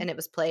recently and it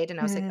was played. And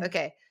I was like, Mm.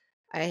 okay,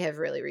 I have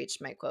really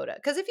reached my quota.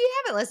 Because if you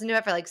haven't listened to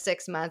it for like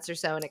 6 months or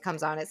so and it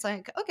comes on, it's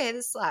like, okay,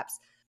 this slaps.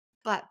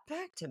 But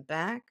back to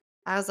back,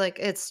 I was like,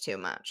 it's too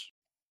much.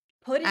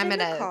 Put it I'm in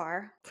the gonna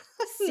car.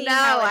 no, See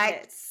how it I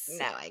hits.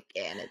 no, I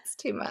can't. It's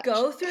too much.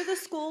 Go through the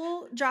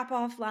school drop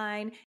off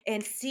line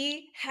and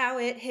see how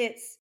it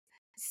hits.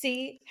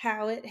 See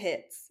how it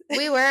hits.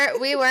 We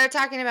were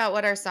talking about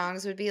what our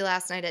songs would be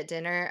last night at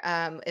dinner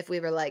if we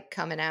were like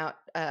coming out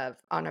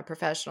on a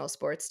professional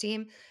sports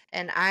team.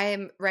 And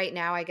I'm right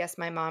now, I guess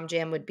my mom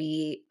jam would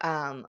be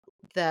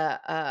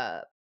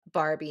the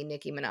Barbie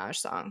Nicki Minaj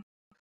song.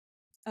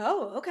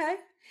 Oh, okay.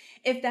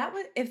 If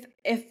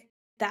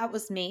that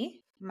was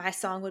me, my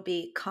song would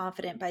be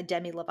Confident by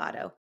Demi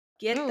Lovato.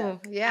 Get the Oh,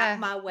 out yeah.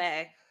 my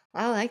way.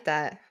 I like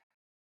that.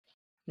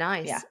 Yeah.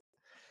 Nice.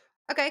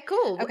 Okay,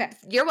 cool. Okay.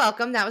 You're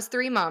welcome. That was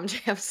 3 mom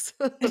jams.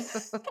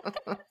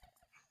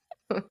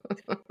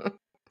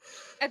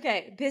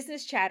 Okay,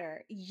 business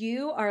chatter.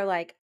 You are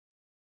like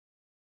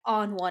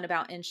on one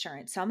about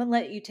insurance. So I'm gonna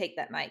let you take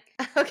that mic.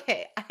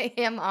 Okay, I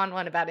am on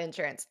one about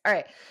insurance. All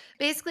right.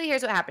 Basically,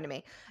 here's what happened to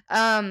me.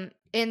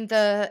 In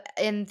the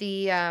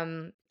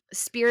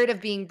spirit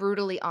of being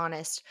brutally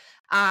honest,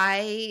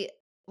 I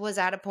was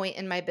at a point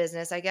in my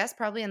business, I guess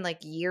probably in like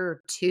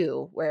year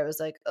 2, where it was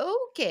like,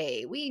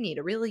 okay, we need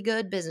a really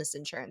good business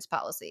insurance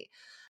policy.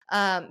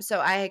 So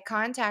I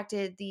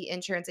contacted the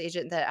insurance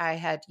agent that I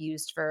had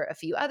used for a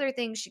few other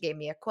things. She gave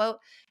me a quote,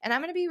 and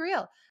I'm going to be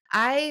real.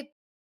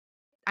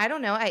 I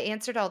don't know. I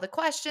answered all the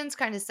questions,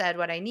 kind of said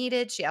what I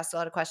needed. She asked a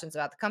lot of questions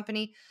about the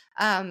company.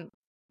 Um,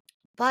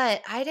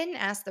 but I didn't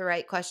ask the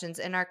right questions,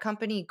 and our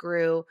company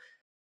grew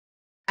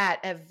at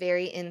a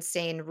very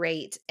insane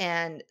rate.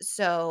 And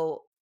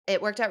so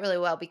it worked out really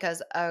well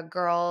because a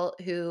girl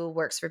who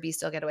works for Be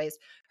Still Getaways,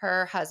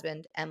 her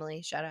husband,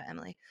 Emily, shout out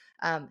Emily,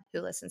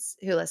 who listens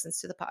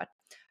to the pod.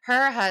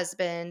 Her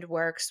husband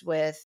works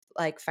with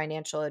like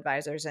financial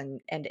advisors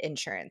and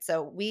insurance.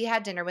 So we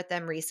had dinner with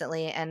them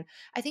recently, and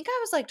I think I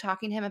was like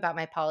talking to him about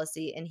my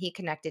policy, and he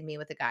connected me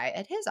with a guy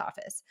at his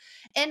office.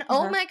 And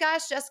oh Uh-huh. my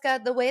gosh, Jessica,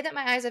 the way that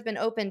my eyes have been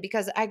opened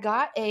because I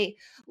got a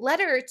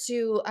letter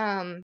to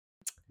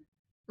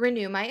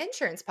renew my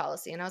insurance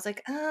policy. And I was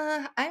like,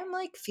 I'm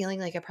like feeling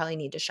like I probably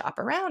need to shop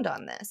around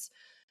on this.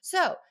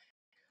 So,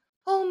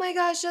 oh my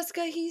gosh,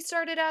 Jessica, he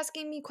started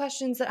asking me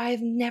questions that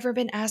I've never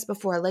been asked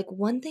before. Like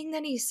one thing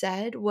that he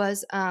said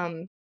was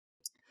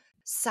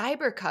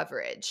cyber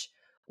coverage,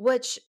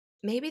 which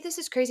maybe this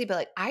is crazy, but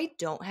like I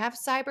don't have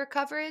cyber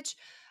coverage.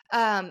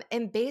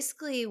 And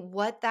basically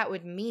what that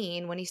would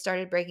mean when he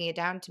started breaking it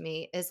down to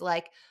me is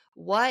like,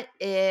 what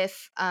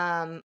if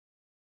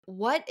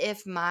what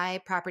if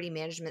my property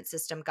management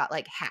system got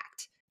like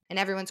hacked and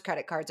everyone's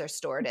credit cards are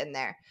stored in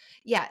there?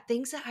 Yeah,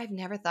 things that I've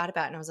never thought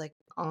about. And I was like,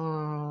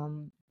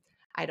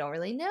 I don't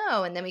really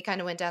know. And then we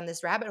kind of went down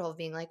this rabbit hole of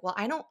being like, well,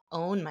 I don't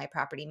own my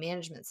property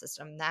management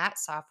system. That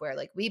software,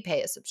 like we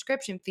pay a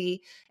subscription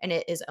fee and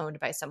it is owned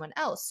by someone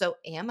else. So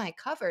am I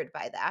covered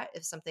by that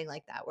if something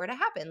like that were to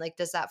happen? Like,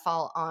 does that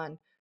fall on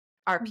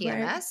our Right.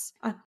 PMS?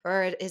 Uh,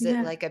 Or is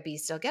it yeah. like a Be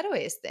Still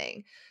Getaways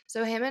thing?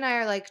 So him and I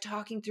are like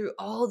talking through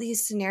all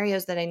these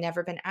scenarios that I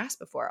never been asked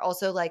before.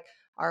 Also, like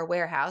our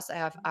warehouse, I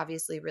have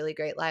obviously really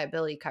great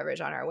liability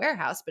coverage on our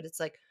warehouse, but it's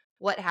like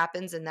what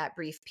happens in that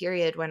brief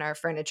period when our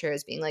furniture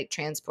is being like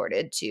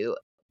transported to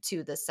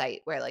the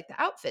site where like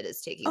the outfit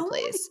is taking Oh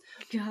place.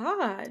 my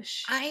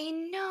gosh. I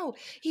know.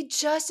 He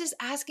just is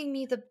asking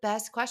me the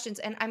best questions.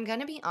 And I'm going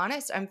to be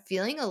honest, I'm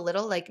feeling a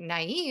little like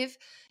naive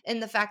in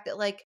the fact that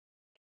like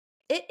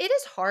it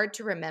is hard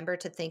to remember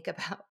to think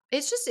about.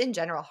 It's just in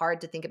general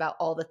hard to think about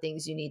all the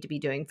things you need to be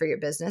doing for your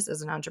business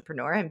as an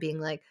entrepreneur and being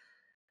like,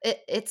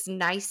 it's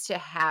nice to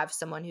have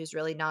someone who's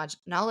really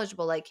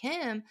knowledgeable like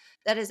him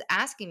that is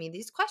asking me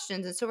these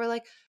questions. And so we're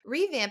like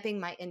revamping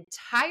my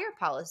entire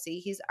policy.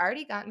 He's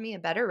already gotten me a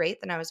better rate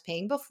than I was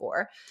paying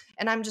before.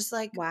 And I'm just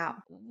like,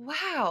 Wow.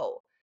 wow,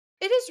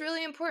 it is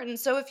really important.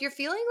 So if you're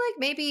feeling like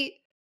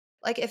maybe,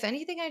 like if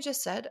anything I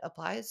just said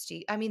applies to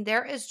you, I mean,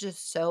 there is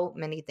just so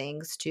many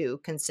things to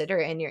consider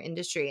in your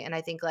industry. And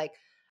I think like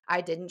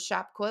I didn't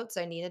shop quotes,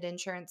 I needed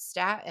insurance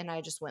stat, and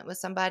I just went with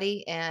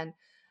somebody. And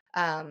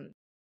um,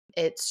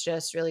 it's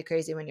just really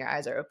crazy when your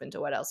eyes are open to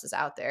what else is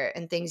out there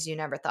and things you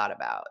never thought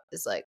about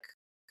is like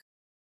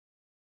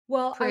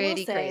Well, I will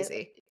pretty say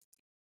crazy.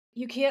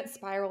 you can't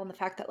spiral in the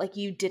fact that like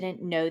you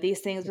didn't know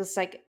these things. It's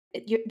like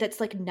that's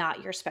like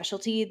not your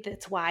specialty.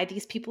 That's why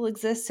these people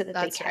exist so that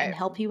they That's can right.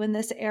 help you in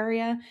this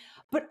area.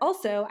 But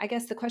also, I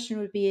guess the question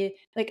would be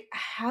like,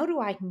 how do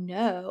I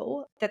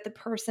know that the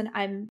person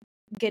I'm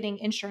getting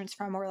insurance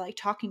from or like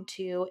talking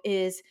to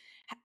is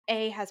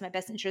a has my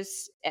best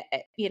interests,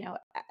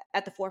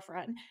 at the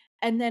forefront,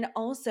 and then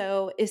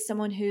also is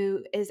someone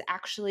who is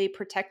actually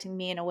protecting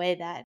me in a way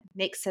that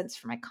makes sense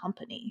for my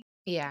company.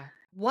 Yeah.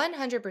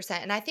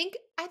 100%. And I think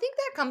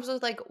that comes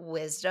with like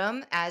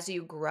wisdom as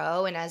you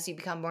grow and as you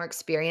become more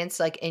experienced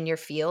like in your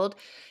field.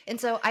 And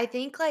so I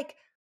think like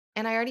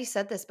and I already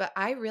said this, but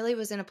I really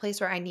was in a place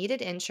where I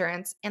needed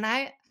insurance and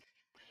I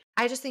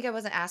just think I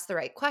wasn't asked the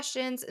right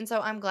questions. And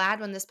so I'm glad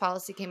when this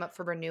policy came up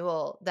for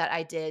renewal that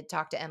I did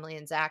talk to Emily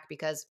and Zach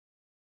because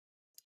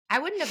I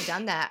wouldn't have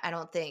done that, I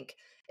don't think,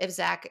 if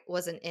Zach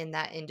wasn't in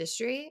that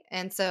industry.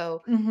 And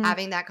so Hmm.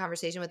 having that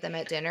conversation with them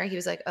at dinner, he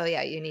was like, "Oh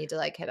yeah, you need to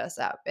like hit us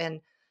up."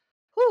 And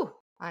whew,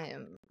 I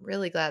am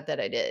really glad that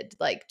I did.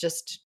 Like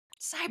just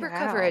cyber Wow.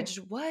 coverage.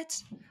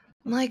 What?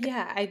 I'm like,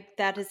 Yeah, I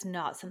that is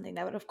not something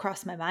that would have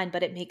crossed my mind,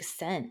 but it makes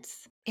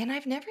sense. and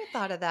I've never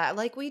thought of that.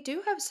 Like we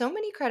do have so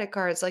many credit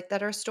cards like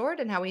that are stored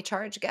in how we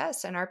charge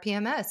guests and our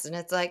PMS. And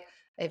it's like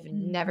I've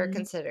never Mhm.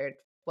 considered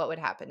what would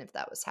happen if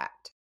that was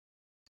hacked.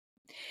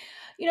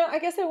 I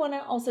guess I want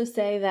to also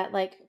say that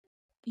like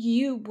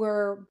you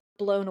were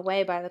blown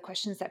away by the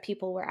questions that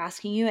people were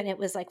asking you and it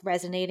was like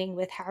resonating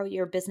with how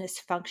your business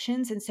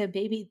functions, and so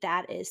maybe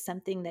that is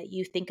something that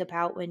you think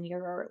about when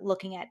you're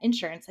looking at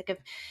insurance.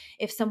 Like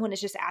if someone is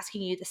just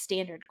asking you the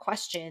standard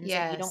questions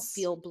and you don't Yes.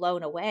 feel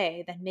blown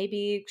away, then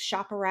maybe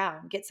shop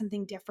around, get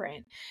something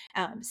different,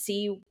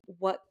 see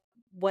what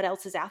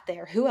else is out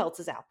there, who else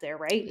is out there,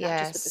 right? Not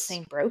just with the Yes.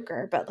 same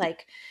broker, but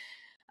like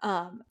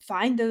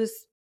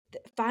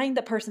find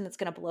the person that's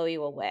going to blow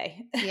you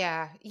away.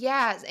 Yeah.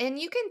 Yeah. And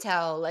you can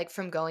tell, like,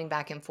 from going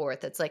back and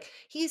forth, it's like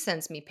he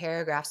sends me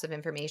paragraphs of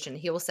information.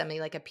 He will send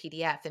me like a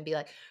PDF and be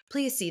like,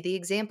 please see the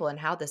example and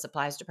how this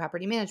applies to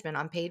property management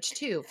on page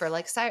 2 for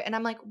like, and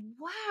I'm like,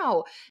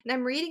 wow. And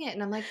I'm reading it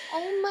and I'm like,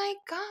 oh my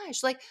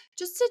gosh. Like,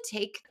 just to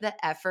take the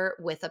effort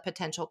with a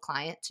potential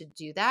client to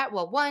do that.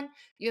 Well, one,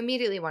 you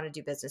immediately want to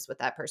do business with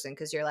that person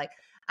because you're like,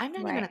 I'm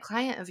not even a Right.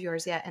 client of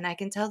yours yet. And I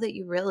can tell that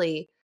you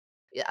really,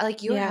 yeah,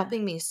 like you're Yeah.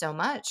 helping me so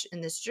much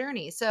in this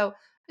journey. So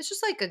it's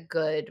just like a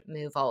good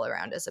move all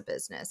around as a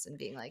business and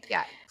being like,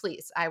 yeah,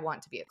 please, I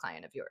want to be a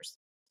client of yours.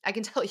 I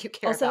can tell you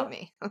care about Also,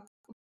 me.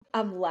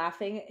 I'm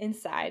laughing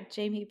inside,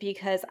 Jamie,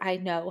 because I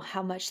know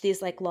how much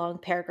these like long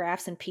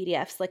paragraphs and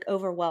PDFs like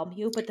overwhelm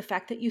you. But the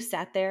fact that you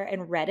sat there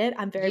and read it,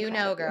 I'm very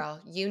proud of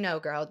you.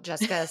 Girl.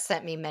 Jessica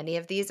sent me many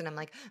of these, and I'm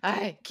like,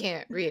 I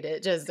can't read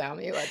it. Just tell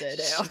me what to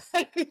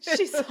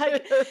She's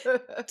like, do.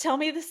 tell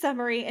me the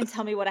summary and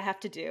tell me what I have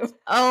to do.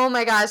 Oh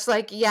my gosh,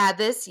 like, yeah,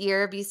 this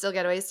year Be Still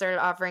Getaway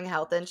started offering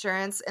health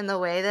insurance, and the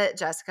way that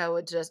Jessica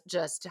would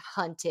just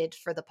hunted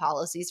for the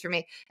policies for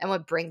me and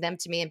would bring them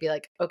to me and be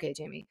like, "Okay,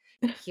 Jamie,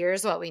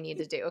 here's what we need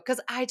to do."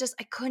 Because I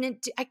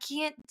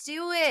can't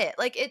do it.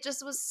 Like, it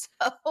just was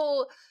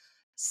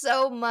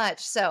so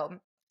much. So,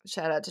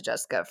 shout out to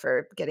Jessica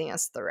for getting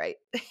us the right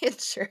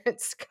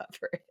insurance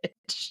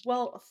coverage.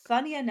 Well,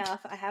 funny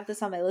enough, I have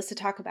this on my list to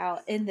talk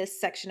about in this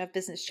section of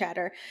Business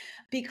Chatter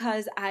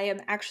because I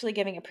am actually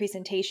giving a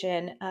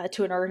presentation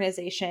to an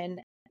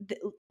organization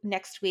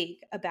next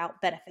week about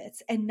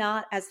benefits, and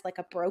not as like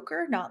a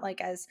broker, not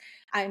like as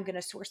I'm going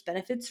to source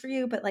benefits for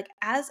you, but like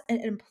as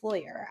an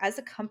employer, as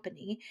a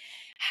company,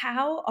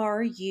 how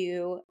are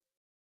you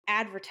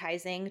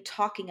advertising,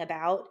 talking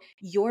about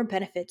your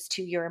benefits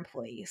to your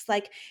employees?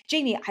 Like,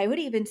 Jamie, I would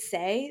even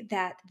say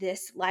that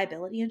this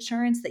liability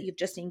insurance that you've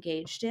just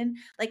engaged in,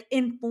 like,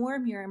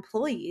 inform your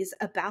employees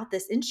about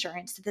this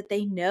insurance so that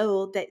they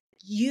know that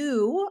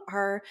you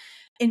are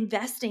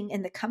investing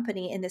in the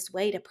company in this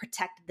way to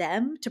protect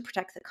them, to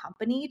protect the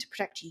company, to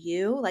protect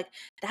you. Like,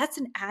 that's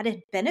an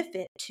added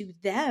benefit to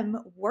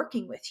them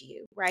working with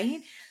you,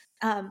 right?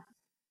 Um,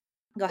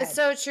 Go It's ahead.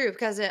 so true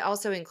because it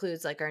also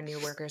includes like our new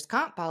workers'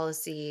 comp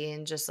policy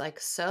and just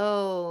like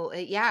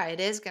yeah,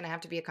 it is going to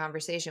have to be a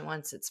conversation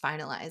once it's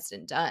finalized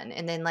and done.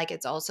 And then like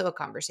it's also a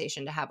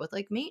conversation to have with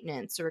like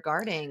maintenance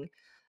regarding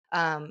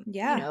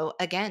Yeah.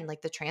 again,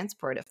 like the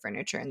transport of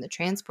furniture and the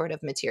transport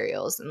of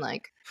materials and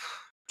like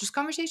just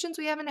conversations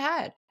we haven't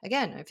had.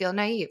 Again, I feel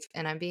naive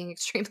and I'm being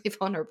extremely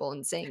vulnerable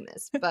in saying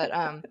this, but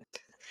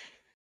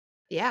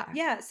yeah.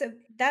 Yeah, so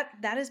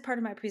that is part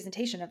of my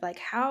presentation of like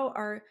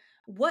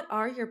what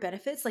are your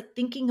benefits? Like,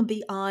 thinking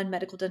beyond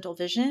medical dental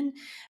vision,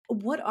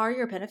 what are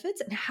your benefits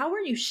and how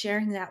are you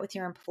sharing that with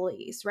your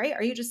employees, right?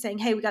 Are you just saying,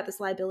 "Hey, we got this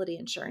liability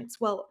insurance."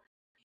 Well,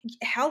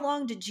 how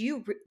long did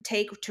you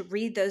take to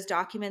read those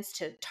documents,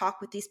 to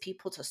talk with these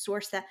people, to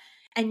source that?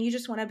 And you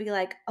just want to be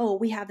like, "Oh,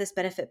 we have this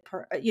benefit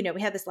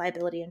we have this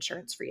liability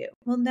insurance for you."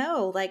 Well,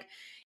 no, like,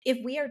 if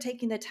we are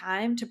taking the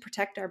time to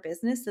protect our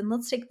business, then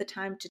let's take the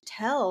time to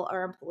tell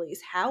our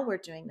employees how we're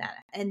doing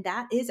that. And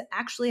that is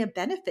actually a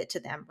benefit to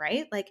them,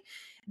 right? Like,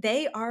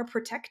 they are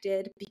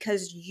protected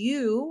because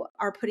you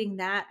are putting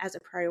that as a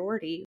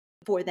priority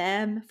for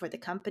them, for the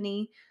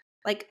company.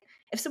 Like,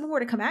 if someone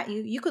were to come at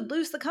you, you could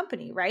lose the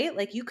company, right?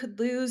 Like, you could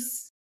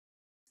lose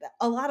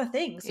a lot of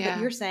things. But Yeah.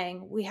 you're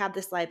saying we have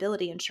this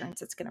liability insurance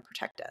that's going to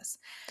protect us.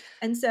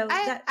 And so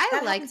I I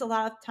that like happens a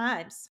lot of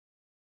times.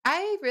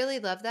 I really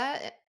love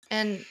that.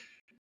 And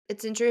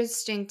it's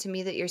interesting to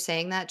me that you're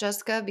saying that,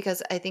 Jessica,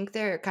 because I think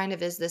there kind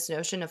of is this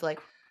notion of like,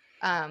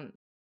 um,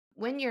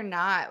 when you're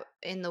not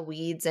in the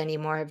weeds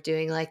anymore of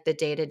doing like the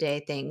day to day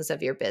things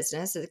of your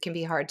business, it can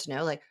be hard to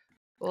know, like,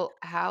 well,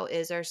 how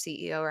is our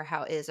CEO or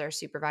how is our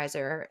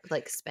supervisor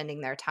like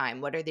spending their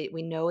time? What are they?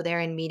 We know they're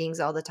in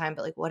meetings all the time,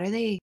 but like, what are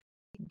they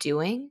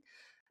doing?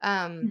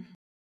 Um, Mhm.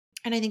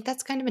 and I think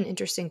that's kind of an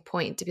interesting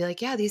point to be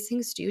like, yeah, these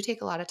things do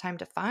take a lot of time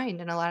to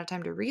find and a lot of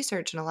time to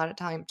research and a lot of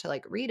time to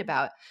like read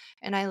about.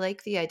 And I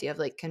like the idea of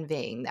like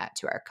conveying that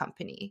to our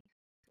company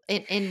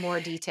in more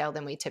detail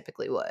than we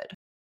typically would.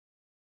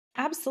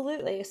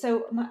 Absolutely.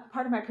 So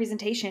part of my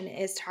presentation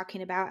is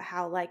talking about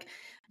how like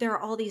there are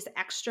all these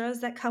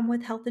extras that come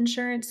with health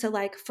insurance. So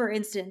like, for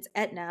instance,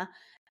 Aetna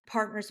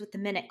partners with the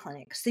Minute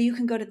Clinic. So you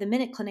can go to the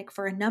Minute Clinic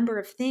for a number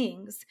of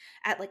things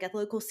at like a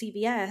local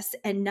CVS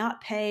and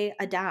not pay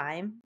a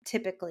dime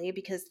typically,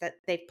 because that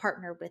they've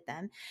partnered with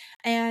them.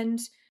 And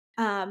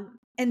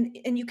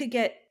and you could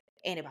get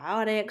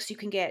antibiotics, you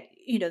can get,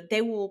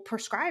 they will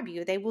prescribe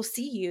you, they will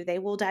see you, they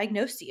will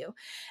diagnose you.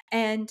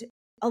 And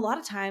a lot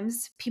of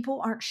times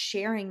people aren't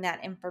sharing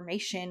that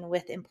information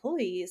with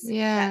employees that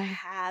Yeah.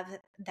 have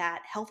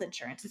that health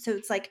insurance. And so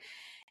it's like,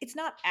 it's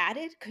not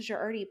added because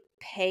you're already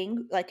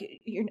paying,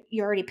 like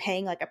you're already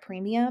paying like a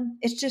premium.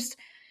 It's just,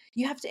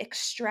 you have to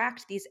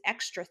extract these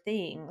extra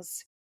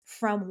things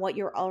from what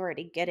you're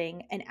already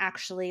getting and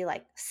actually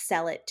like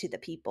sell it to the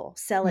people,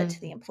 sell it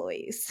to the Mhm.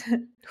 employees.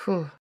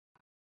 Whew.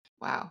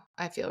 Wow.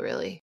 I feel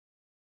really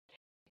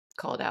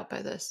called out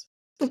by this.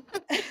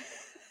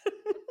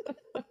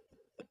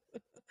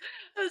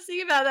 I was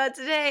thinking about that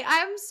today.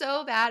 I'm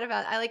so bad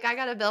about I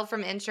got a bill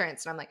from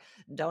insurance and I'm like,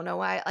 don't know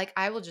why. Like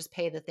I will just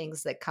pay the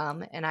things that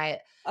come and I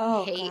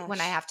Oh hate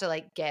when I gosh. have to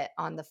like get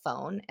on the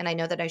phone and I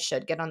know that I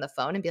should get on the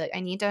phone and be like,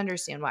 I need to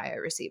understand why I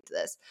received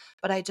this.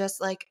 But I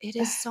just like it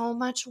is so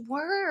much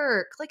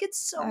work. Like it's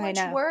so I much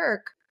know.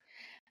 work.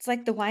 It's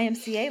like the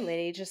YMCA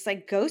lady just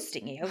like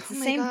ghosting you. It's Oh the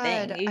my same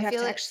thing. God. You I have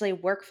feel to it. actually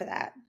work for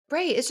that.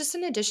 Right. It's just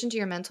an addition to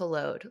your mental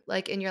load.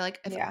 Like, and you're like,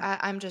 if Yeah.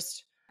 I'm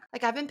just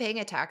I've been paying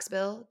a tax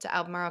bill to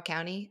Albemarle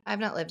County. I've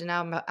not lived in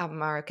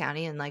Albemarle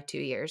County in like 2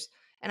 years.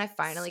 And I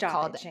finally Stop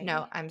called it, them. No,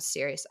 Jamie. I'm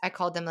serious. I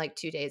called them like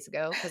 2 days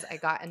ago because I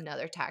got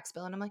another tax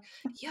bill. And I'm like,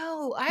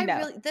 yo,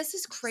 No. this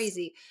is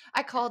crazy.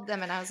 I called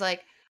them and I was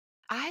like,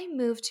 I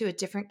moved to a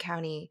different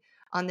county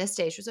on this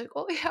day. She was like,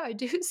 oh, yeah, I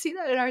do see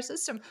that in our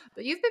system,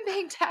 but you've been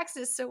paying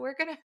taxes. So we're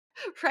going to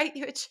write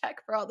you a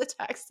check for all the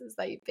taxes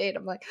that you paid.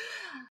 I'm like,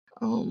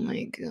 oh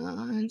my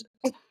God.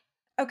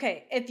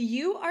 Okay, if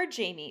you are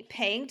Jamie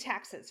paying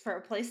taxes for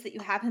a place that you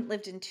haven't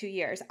lived in 2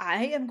 years,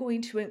 I am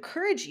going to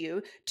encourage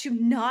you to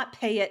not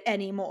pay it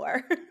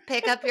anymore.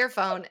 Pick up your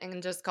phone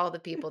and just call the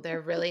people.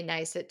 They're really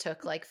nice. It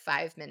took like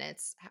 5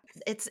 minutes.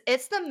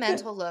 It's the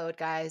mental load,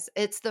 guys.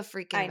 It's the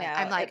freaking I I'm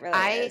know, it like,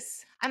 really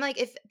is. I'm like,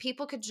 if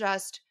people could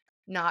just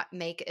not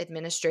make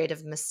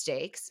administrative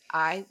mistakes,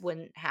 I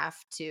wouldn't have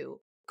to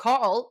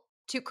call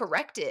to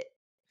correct it.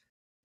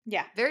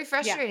 Yeah. Very Yeah.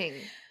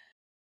 frustrating.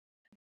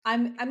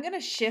 I'm going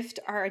to shift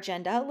our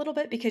agenda a little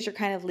bit because you're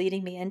kind of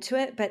leading me into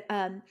it, but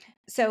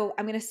so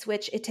I'm going to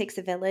switch It Takes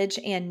a Village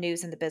and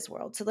news in the biz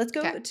world. So let's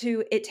Okay. go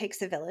to It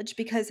Takes a Village,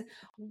 because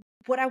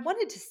what I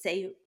wanted to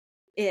say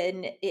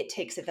in It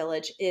Takes a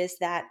Village is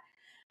that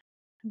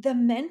the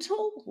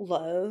mental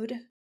load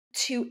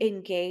to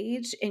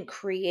engage and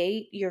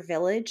create your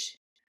village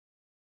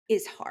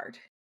is hard.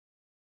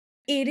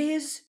 It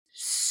is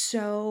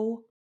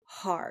so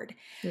hard.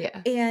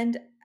 Yeah. And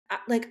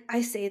like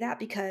I say that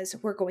because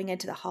we're going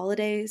into the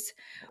holidays,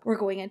 we're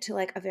going into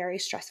like a very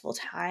stressful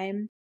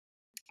time,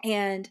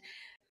 and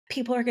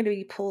people are going to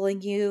be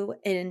pulling you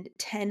in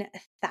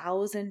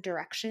 10,000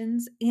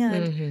 directions.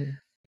 And Mm-hmm.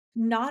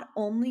 not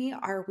only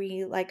are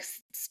we like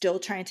still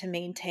trying to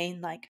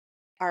maintain like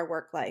our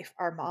work life,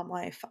 our mom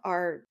life,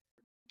 our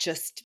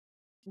just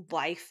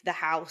life, the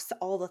house,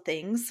 all the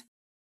things,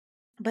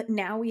 but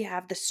now we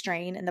have the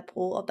strain and the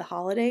pull of the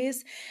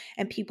holidays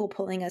and people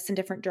pulling us in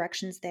different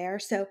directions there.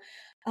 So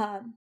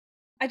um,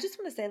 I just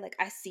want to say, like,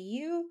 I see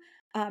you.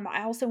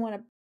 I also want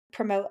to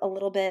promote a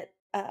little bit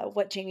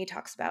what Jamie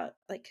talks about,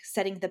 like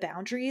setting the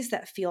boundaries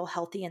that feel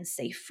healthy and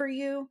safe for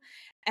you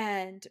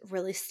and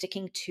really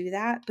sticking to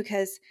that,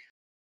 because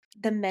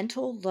the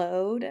mental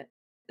load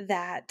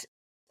that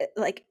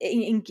like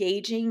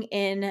engaging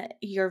in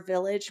your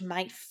village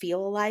might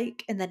feel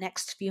like in the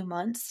next few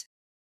months,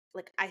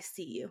 like I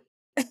see you.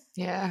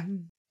 Yeah.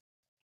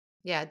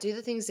 Yeah. Do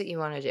the things that you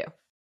want to do.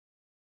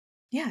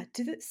 Yeah,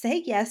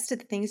 say yes to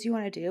the things you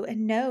want to do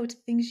and no to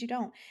things you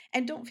don't.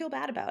 And don't feel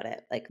bad about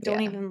it. Like,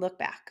 don't Yeah. even look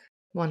back.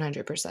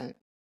 100%.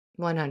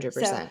 So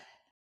 100%.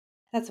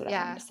 that's what I wanted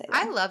Yeah, to say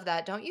I there. love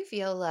that. Don't you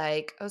feel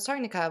like I was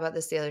talking to Kyle about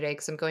this the other day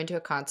because I'm going to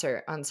a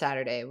concert on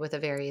Saturday with a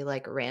very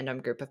like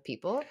random group of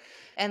people.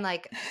 And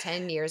like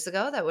 10 years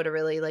ago, that would have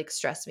really like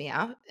stressed me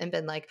out and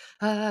been like,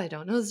 I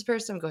don't know this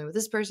person. I'm going with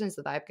this person. Is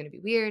the vibe going to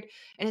be weird?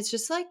 And it's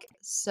just like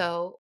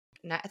so.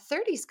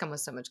 30s come with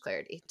so much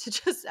clarity to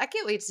just, I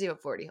can't wait to see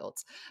what 40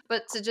 holds,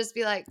 but to just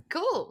be like,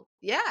 cool,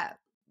 yeah,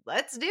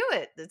 let's do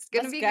it. It's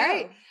going to Let's be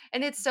great. go.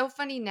 And it's so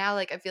funny now,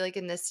 like, I feel like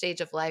in this stage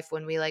of life,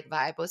 when we like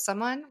vibe with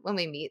someone, when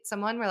we meet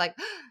someone, we're like,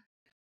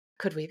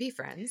 could we be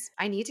friends?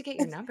 I need to get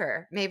your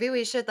number. Maybe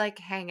we should like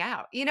hang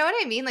out. You know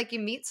what I mean? Like, you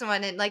meet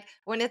someone and like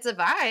when it's a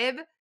vibe,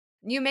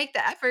 you make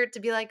the effort to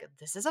be like,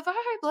 this is a vibe.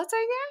 Let's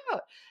hang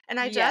out. And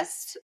I Yes,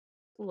 just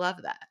love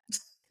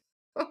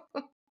that.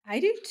 I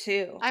do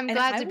too. I'm And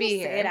glad I to will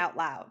be say it here. out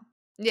loud.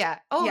 Yeah.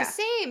 Oh, Yeah.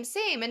 same,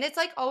 same. And it's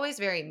like always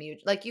very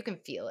mutual. Like you can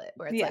feel it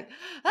where it's Yeah. like,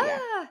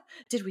 Yeah.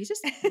 did we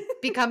just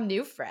become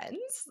new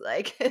friends?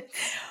 Like it's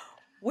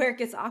Where it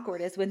gets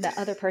awkward is when the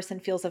other person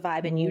feels a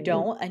vibe and you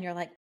don't, and you're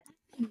like,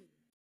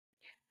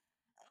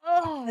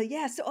 oh,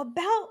 yeah. So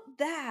about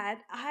that,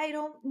 I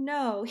don't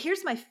know.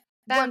 Here's my work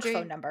phone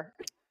boundary. number.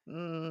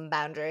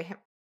 Boundary.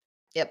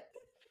 Yep.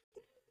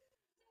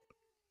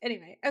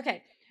 Anyway,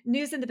 okay.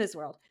 News in the biz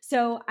world.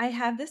 So I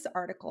have this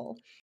article,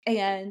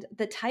 and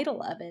the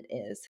title of it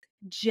is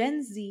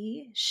Gen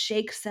Z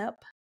Shakes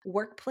Up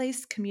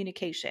Workplace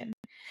Communication.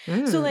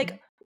 So, Mm.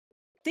 like,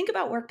 think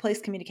about workplace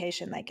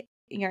communication. Like,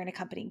 you're in a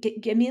company.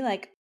 Give me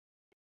like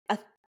a,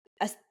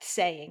 a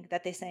saying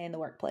that they say in the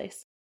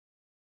workplace.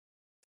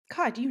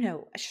 God,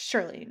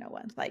 surely you know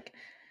one.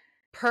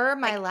 Per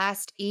my Like,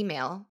 last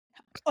email.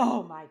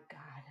 oh my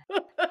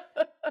God.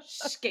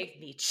 Gave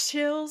me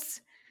chills.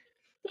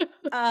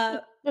 Uh,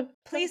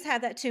 please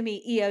have that to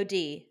me,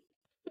 EOD.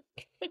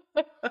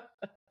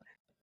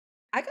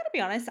 I gotta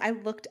be honest, I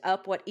looked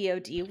up what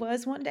EOD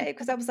was one day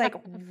because I was like,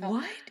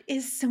 what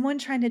is someone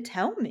trying to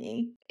tell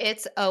me?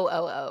 It's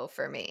OOO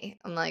for me.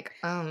 I'm like,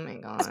 oh my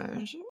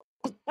gosh.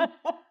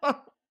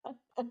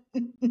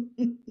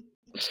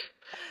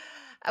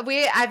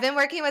 I've been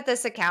working with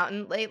this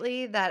accountant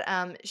lately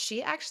that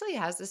she actually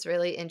has this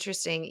really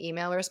interesting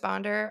email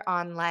responder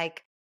on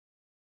like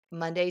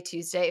Monday,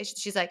 Tuesday.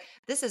 She's like,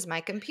 this is my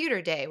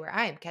computer day where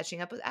I am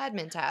catching up with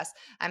admin tasks.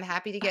 I'm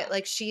happy to get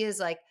like, she is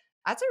like,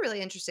 that's a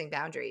really interesting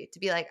boundary to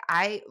be like,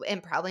 I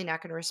am probably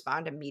not going to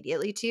respond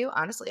immediately to you.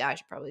 Honestly, I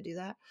should probably do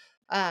that.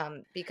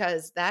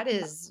 Because that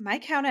is, My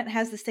accountant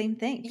has the same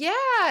thing. yeah,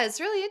 it's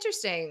really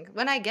interesting.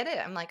 When I get it,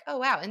 I'm like, oh,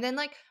 wow. And then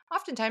like,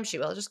 oftentimes she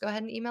will just go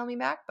ahead and email me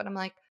back. But I'm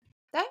like,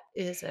 that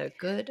is a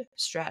good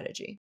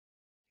strategy.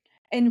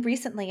 And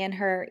recently in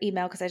her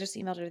email, because I just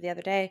emailed her the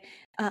other day,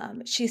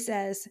 she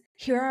says,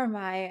 "Here are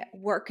my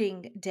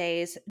working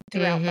days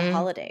throughout the Mm-hmm.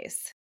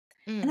 holidays."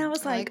 And I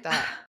was I like like,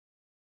 that. "Ah,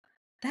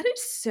 that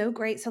is so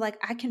great." So like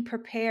I can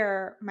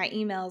prepare my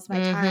emails, my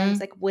times, Mm-hmm.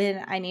 like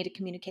when I need to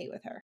communicate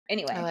with her. I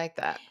Anyway, like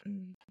that.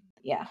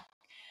 yeah.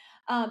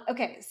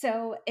 Okay,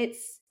 so it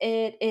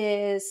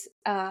is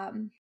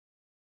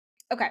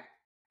okay.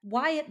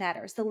 Why it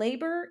matters. The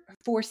labor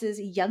force's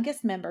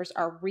youngest members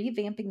are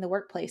revamping the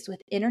workplace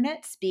with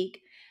internet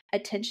speak,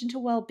 attention to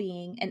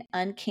well-being, and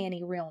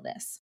uncanny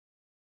realness.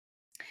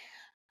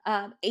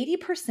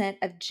 80%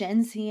 of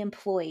Gen Z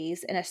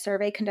employees in a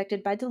survey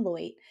conducted by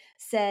Deloitte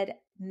said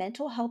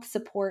mental health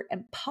support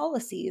and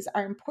policies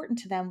are important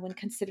to them when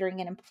considering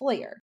an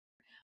employer.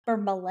 For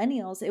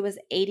millennials, it was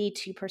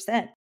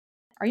 82%.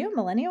 Are you a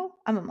millennial?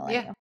 I'm a Yeah.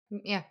 millennial.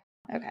 Yeah.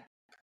 Okay.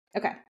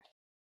 Okay.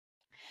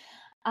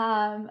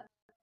 Um,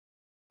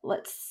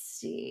 let's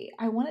see.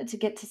 I wanted to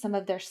get to some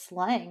of their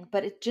slang,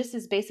 but it just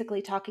is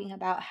basically talking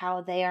about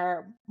how they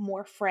are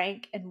more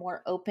frank and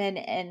more open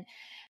and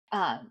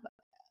um,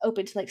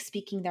 open to like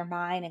speaking their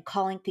mind and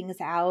calling things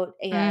out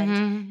and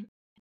Mm-hmm.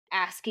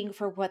 asking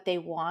for what they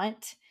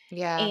want.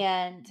 Yeah.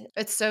 And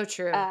It's so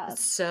true. uh,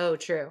 It's so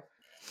true.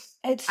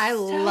 it's I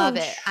love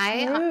so it.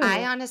 I true.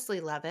 honestly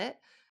love it.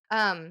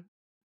 Um,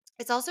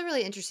 it's also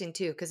really interesting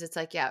too, because it's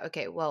like, yeah,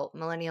 okay, well,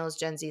 millennials,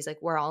 Gen Zs, like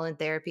we're all in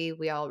therapy.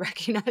 We all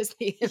recognize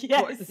the Yes.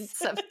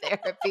 importance of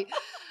therapy.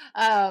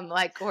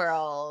 Like we're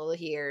all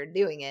here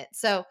doing it.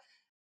 So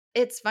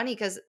it's funny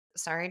because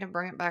sorry to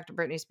bring it back to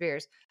Britney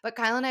Spears, but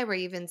Kyle and I were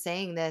even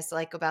saying this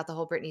like about the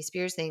whole Britney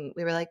Spears thing.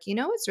 We were like, you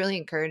know what's really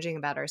encouraging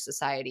about our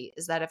society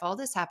is that if all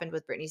this happened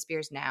with Britney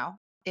Spears now,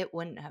 it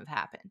wouldn't have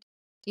happened.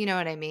 You know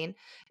what I mean?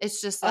 It's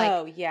just like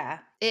Oh, yeah.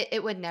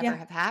 it would never Yeah.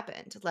 have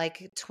happened.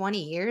 Like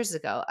 20 years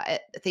ago,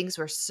 things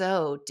were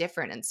so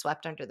different and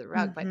swept under the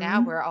rug. But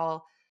now Hmm. we're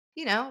all,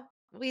 you know,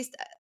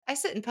 I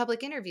sit in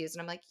public interviews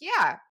and I'm like,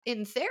 yeah,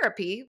 in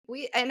therapy,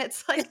 and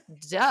it's like,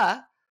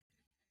 duh.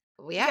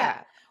 Yeah.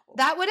 Yeah.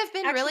 That would have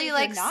been Actually, really if you're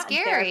like not in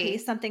therapy, scary.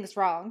 something's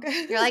wrong.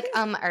 You're like,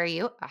 how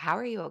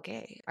are you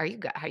okay? Are you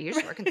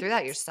just working through that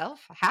Right.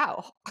 yourself?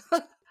 How?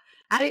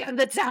 How do you have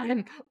the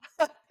time?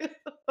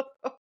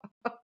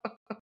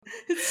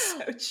 It's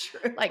so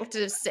Like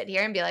true. to sit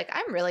here and be like,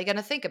 I'm really going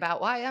to think about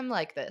why I'm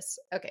like this.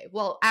 Okay.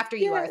 Well, after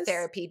you are Yes.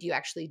 therapy, you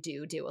actually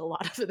do a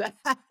lot of that.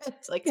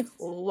 It's like,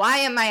 why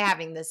am I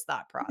having this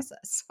thought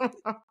process?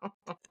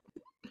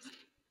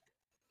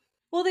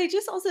 Well, they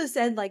just also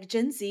said like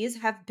Gen Zs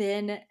have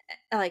been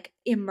like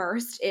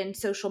immersed in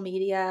social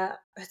media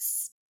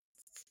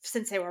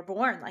since they were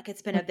born. Like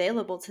it's been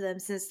available to them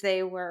since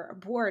they were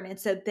born. And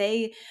so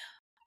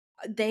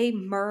they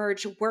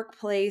merge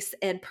workplace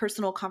and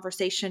personal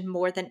conversation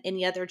more than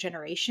any other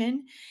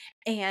generation,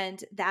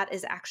 and that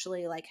is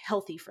actually like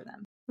healthy for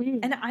them. Mm.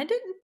 And I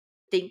didn't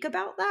think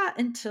about that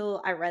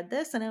until I read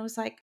this, and I was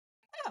like,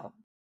 oh,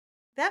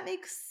 that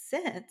makes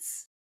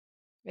sense.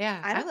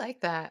 Yeah, I I don't like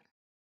that.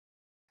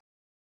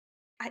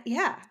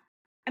 yeah.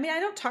 I mean, I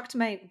don't talk to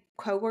my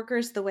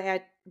coworkers the way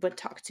I would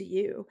talk to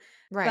you,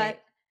 Right.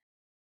 but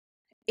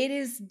it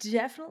is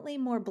definitely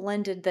more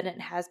blended than it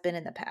has been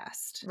in the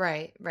past.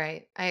 Right.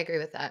 Right. I agree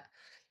with that.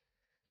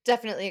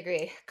 Definitely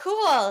agree.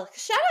 Cool.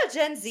 Shout out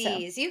Gen So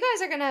Zs. You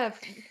guys are going to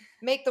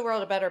make the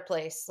world a better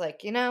place.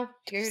 Like, you're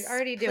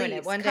already doing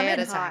it please one come day at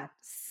in a time. hot,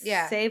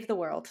 Yeah. save the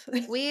world.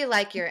 We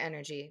like your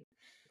energy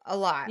a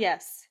lot.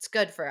 Yes. It's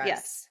good for us.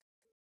 Yes.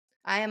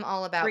 I am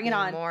all about Bring it being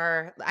on.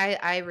 more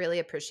I really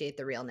appreciate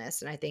the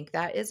realness, and I think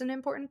that is an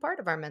important part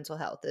of our mental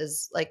health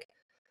is like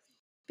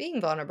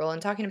being vulnerable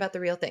and talking about the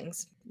real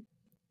things.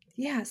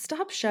 Yeah,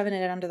 stop shoving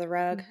it under the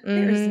rug.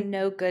 There is Mhm.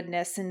 no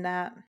goodness in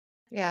that.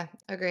 Yeah,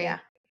 agree. Yeah.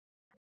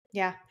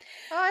 Yeah.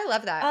 Oh, I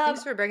love that. Um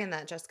Thanks for bringing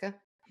that, Jessica.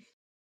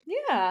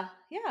 yeah,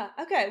 yeah.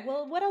 Okay,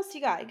 well, what else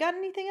you got? You got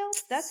anything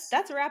else? That's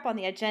a wrap on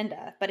the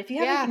agenda. But if you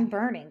have Yeah, anything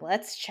burning,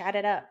 let's chat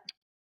it up.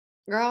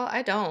 girl,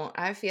 I don't.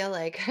 I feel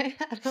like I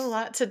had a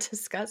lot to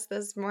discuss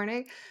this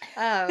morning.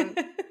 Um,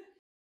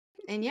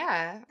 and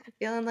yeah,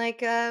 feeling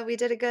like we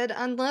did a good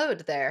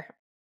unload there.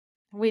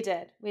 We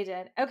did. We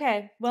did.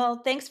 Okay.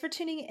 Well, thanks for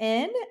tuning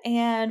in,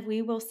 and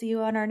we will see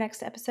you on our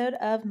next episode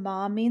of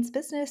Mom Means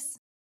Business.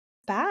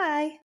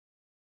 Bye.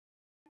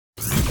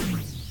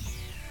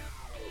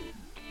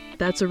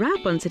 That's a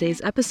wrap on today's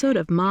episode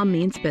of Mom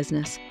Means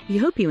Business. We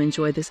hope you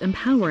enjoyed this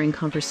empowering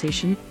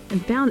conversation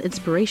and found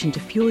inspiration to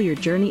fuel your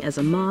journey as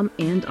a mom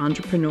and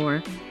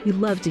entrepreneur. We'd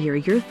love to hear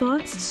your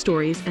thoughts,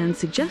 stories, and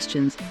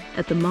suggestions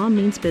at the Mom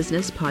Means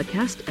Business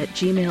podcast at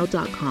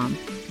gmail.com.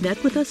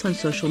 Connect with us on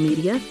social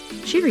media,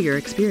 share your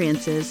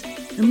experiences,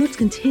 and let's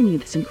continue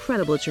this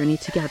incredible journey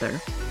together.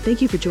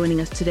 Thank you for joining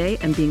us today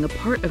and being a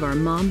part of our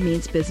Mom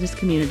Means Business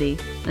community.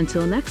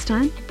 Until next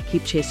time,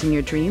 keep chasing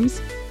your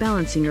dreams,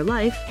 balancing your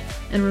life,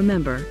 and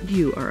remember,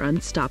 you are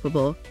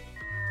unstoppable.